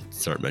 we'll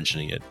start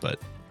mentioning it. But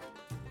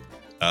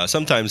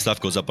sometimes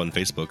stuff goes up on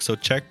Facebook, so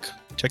check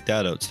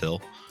that out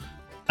still.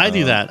 I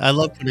do that. I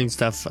love putting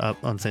stuff up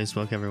on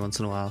Facebook every once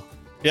in a while.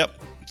 Yep,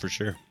 for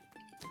sure.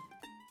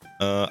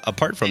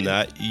 Apart from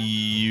that,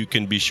 you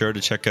can be sure to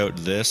check out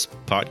this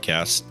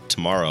podcast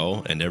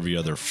tomorrow and every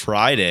other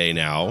Friday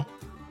now.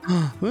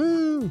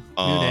 Woo! New day.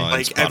 On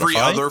Like every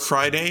Spotify. other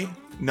Friday,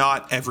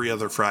 not every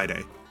other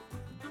Friday.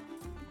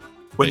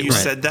 When Wait, you right.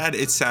 said that,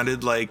 it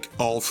sounded like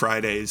all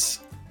Fridays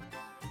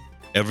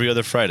Every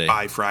other Friday.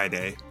 by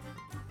Friday.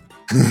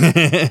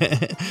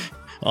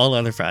 All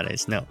other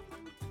Fridays. No.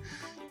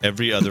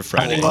 Every other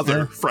Friday. All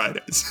other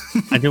Fridays.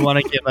 I do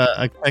want to give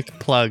a quick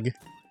plug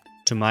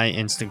to my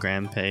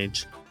Instagram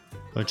page,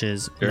 which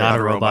is Sure. not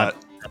a robot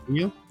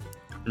W,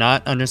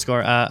 not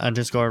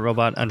 __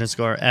 robot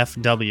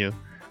 _FW,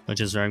 which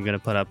is where I'm going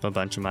to put up a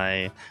bunch of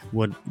my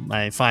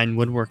fine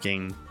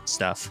woodworking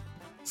stuff,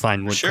 fine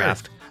Sure.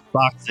 woodcraft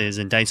boxes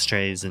and dice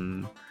trays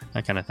and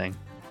that kind of thing.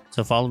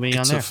 So follow me on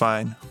It's there, a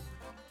fine.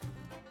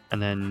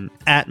 and then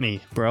at me,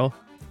 bro.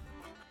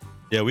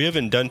 Yeah, we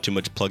haven't done too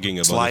much plugging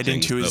of Slide other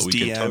things, into his but we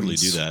can totally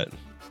do DMs. that.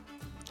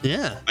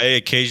 Yeah. I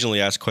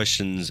occasionally ask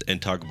questions and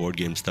talk board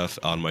game stuff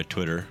on my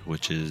Twitter,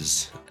 which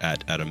is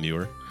at Adam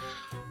Muir.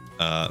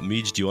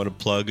 Meej, do you want to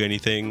plug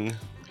anything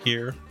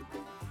here?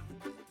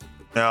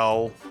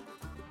 No.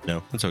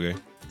 No, that's okay.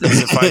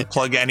 Because if I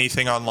plug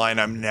anything online,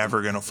 I'm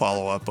never going to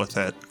follow up with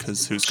it.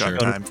 Because who's got Sure.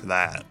 time for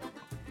that?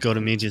 Go to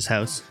Meej's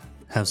house,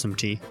 have some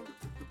tea.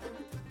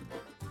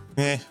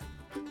 Eh.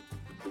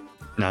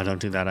 No, don't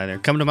do that either.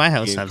 Come to my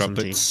house, Game have some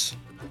tea. crumpets.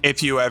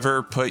 If you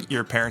ever put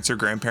your parents or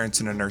grandparents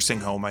in a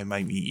nursing home, I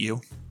might meet you.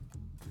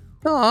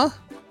 Aw.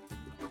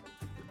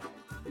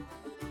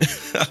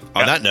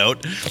 On that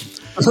note,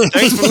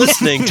 thanks for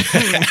listening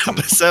to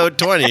episode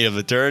 20 of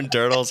the Turn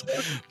Turtles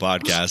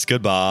podcast.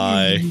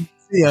 Goodbye.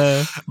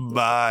 Yeah.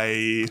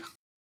 Bye.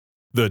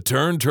 The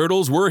Turn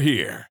Turtles were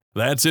here.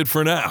 That's it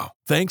for now.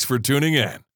 Thanks for tuning in.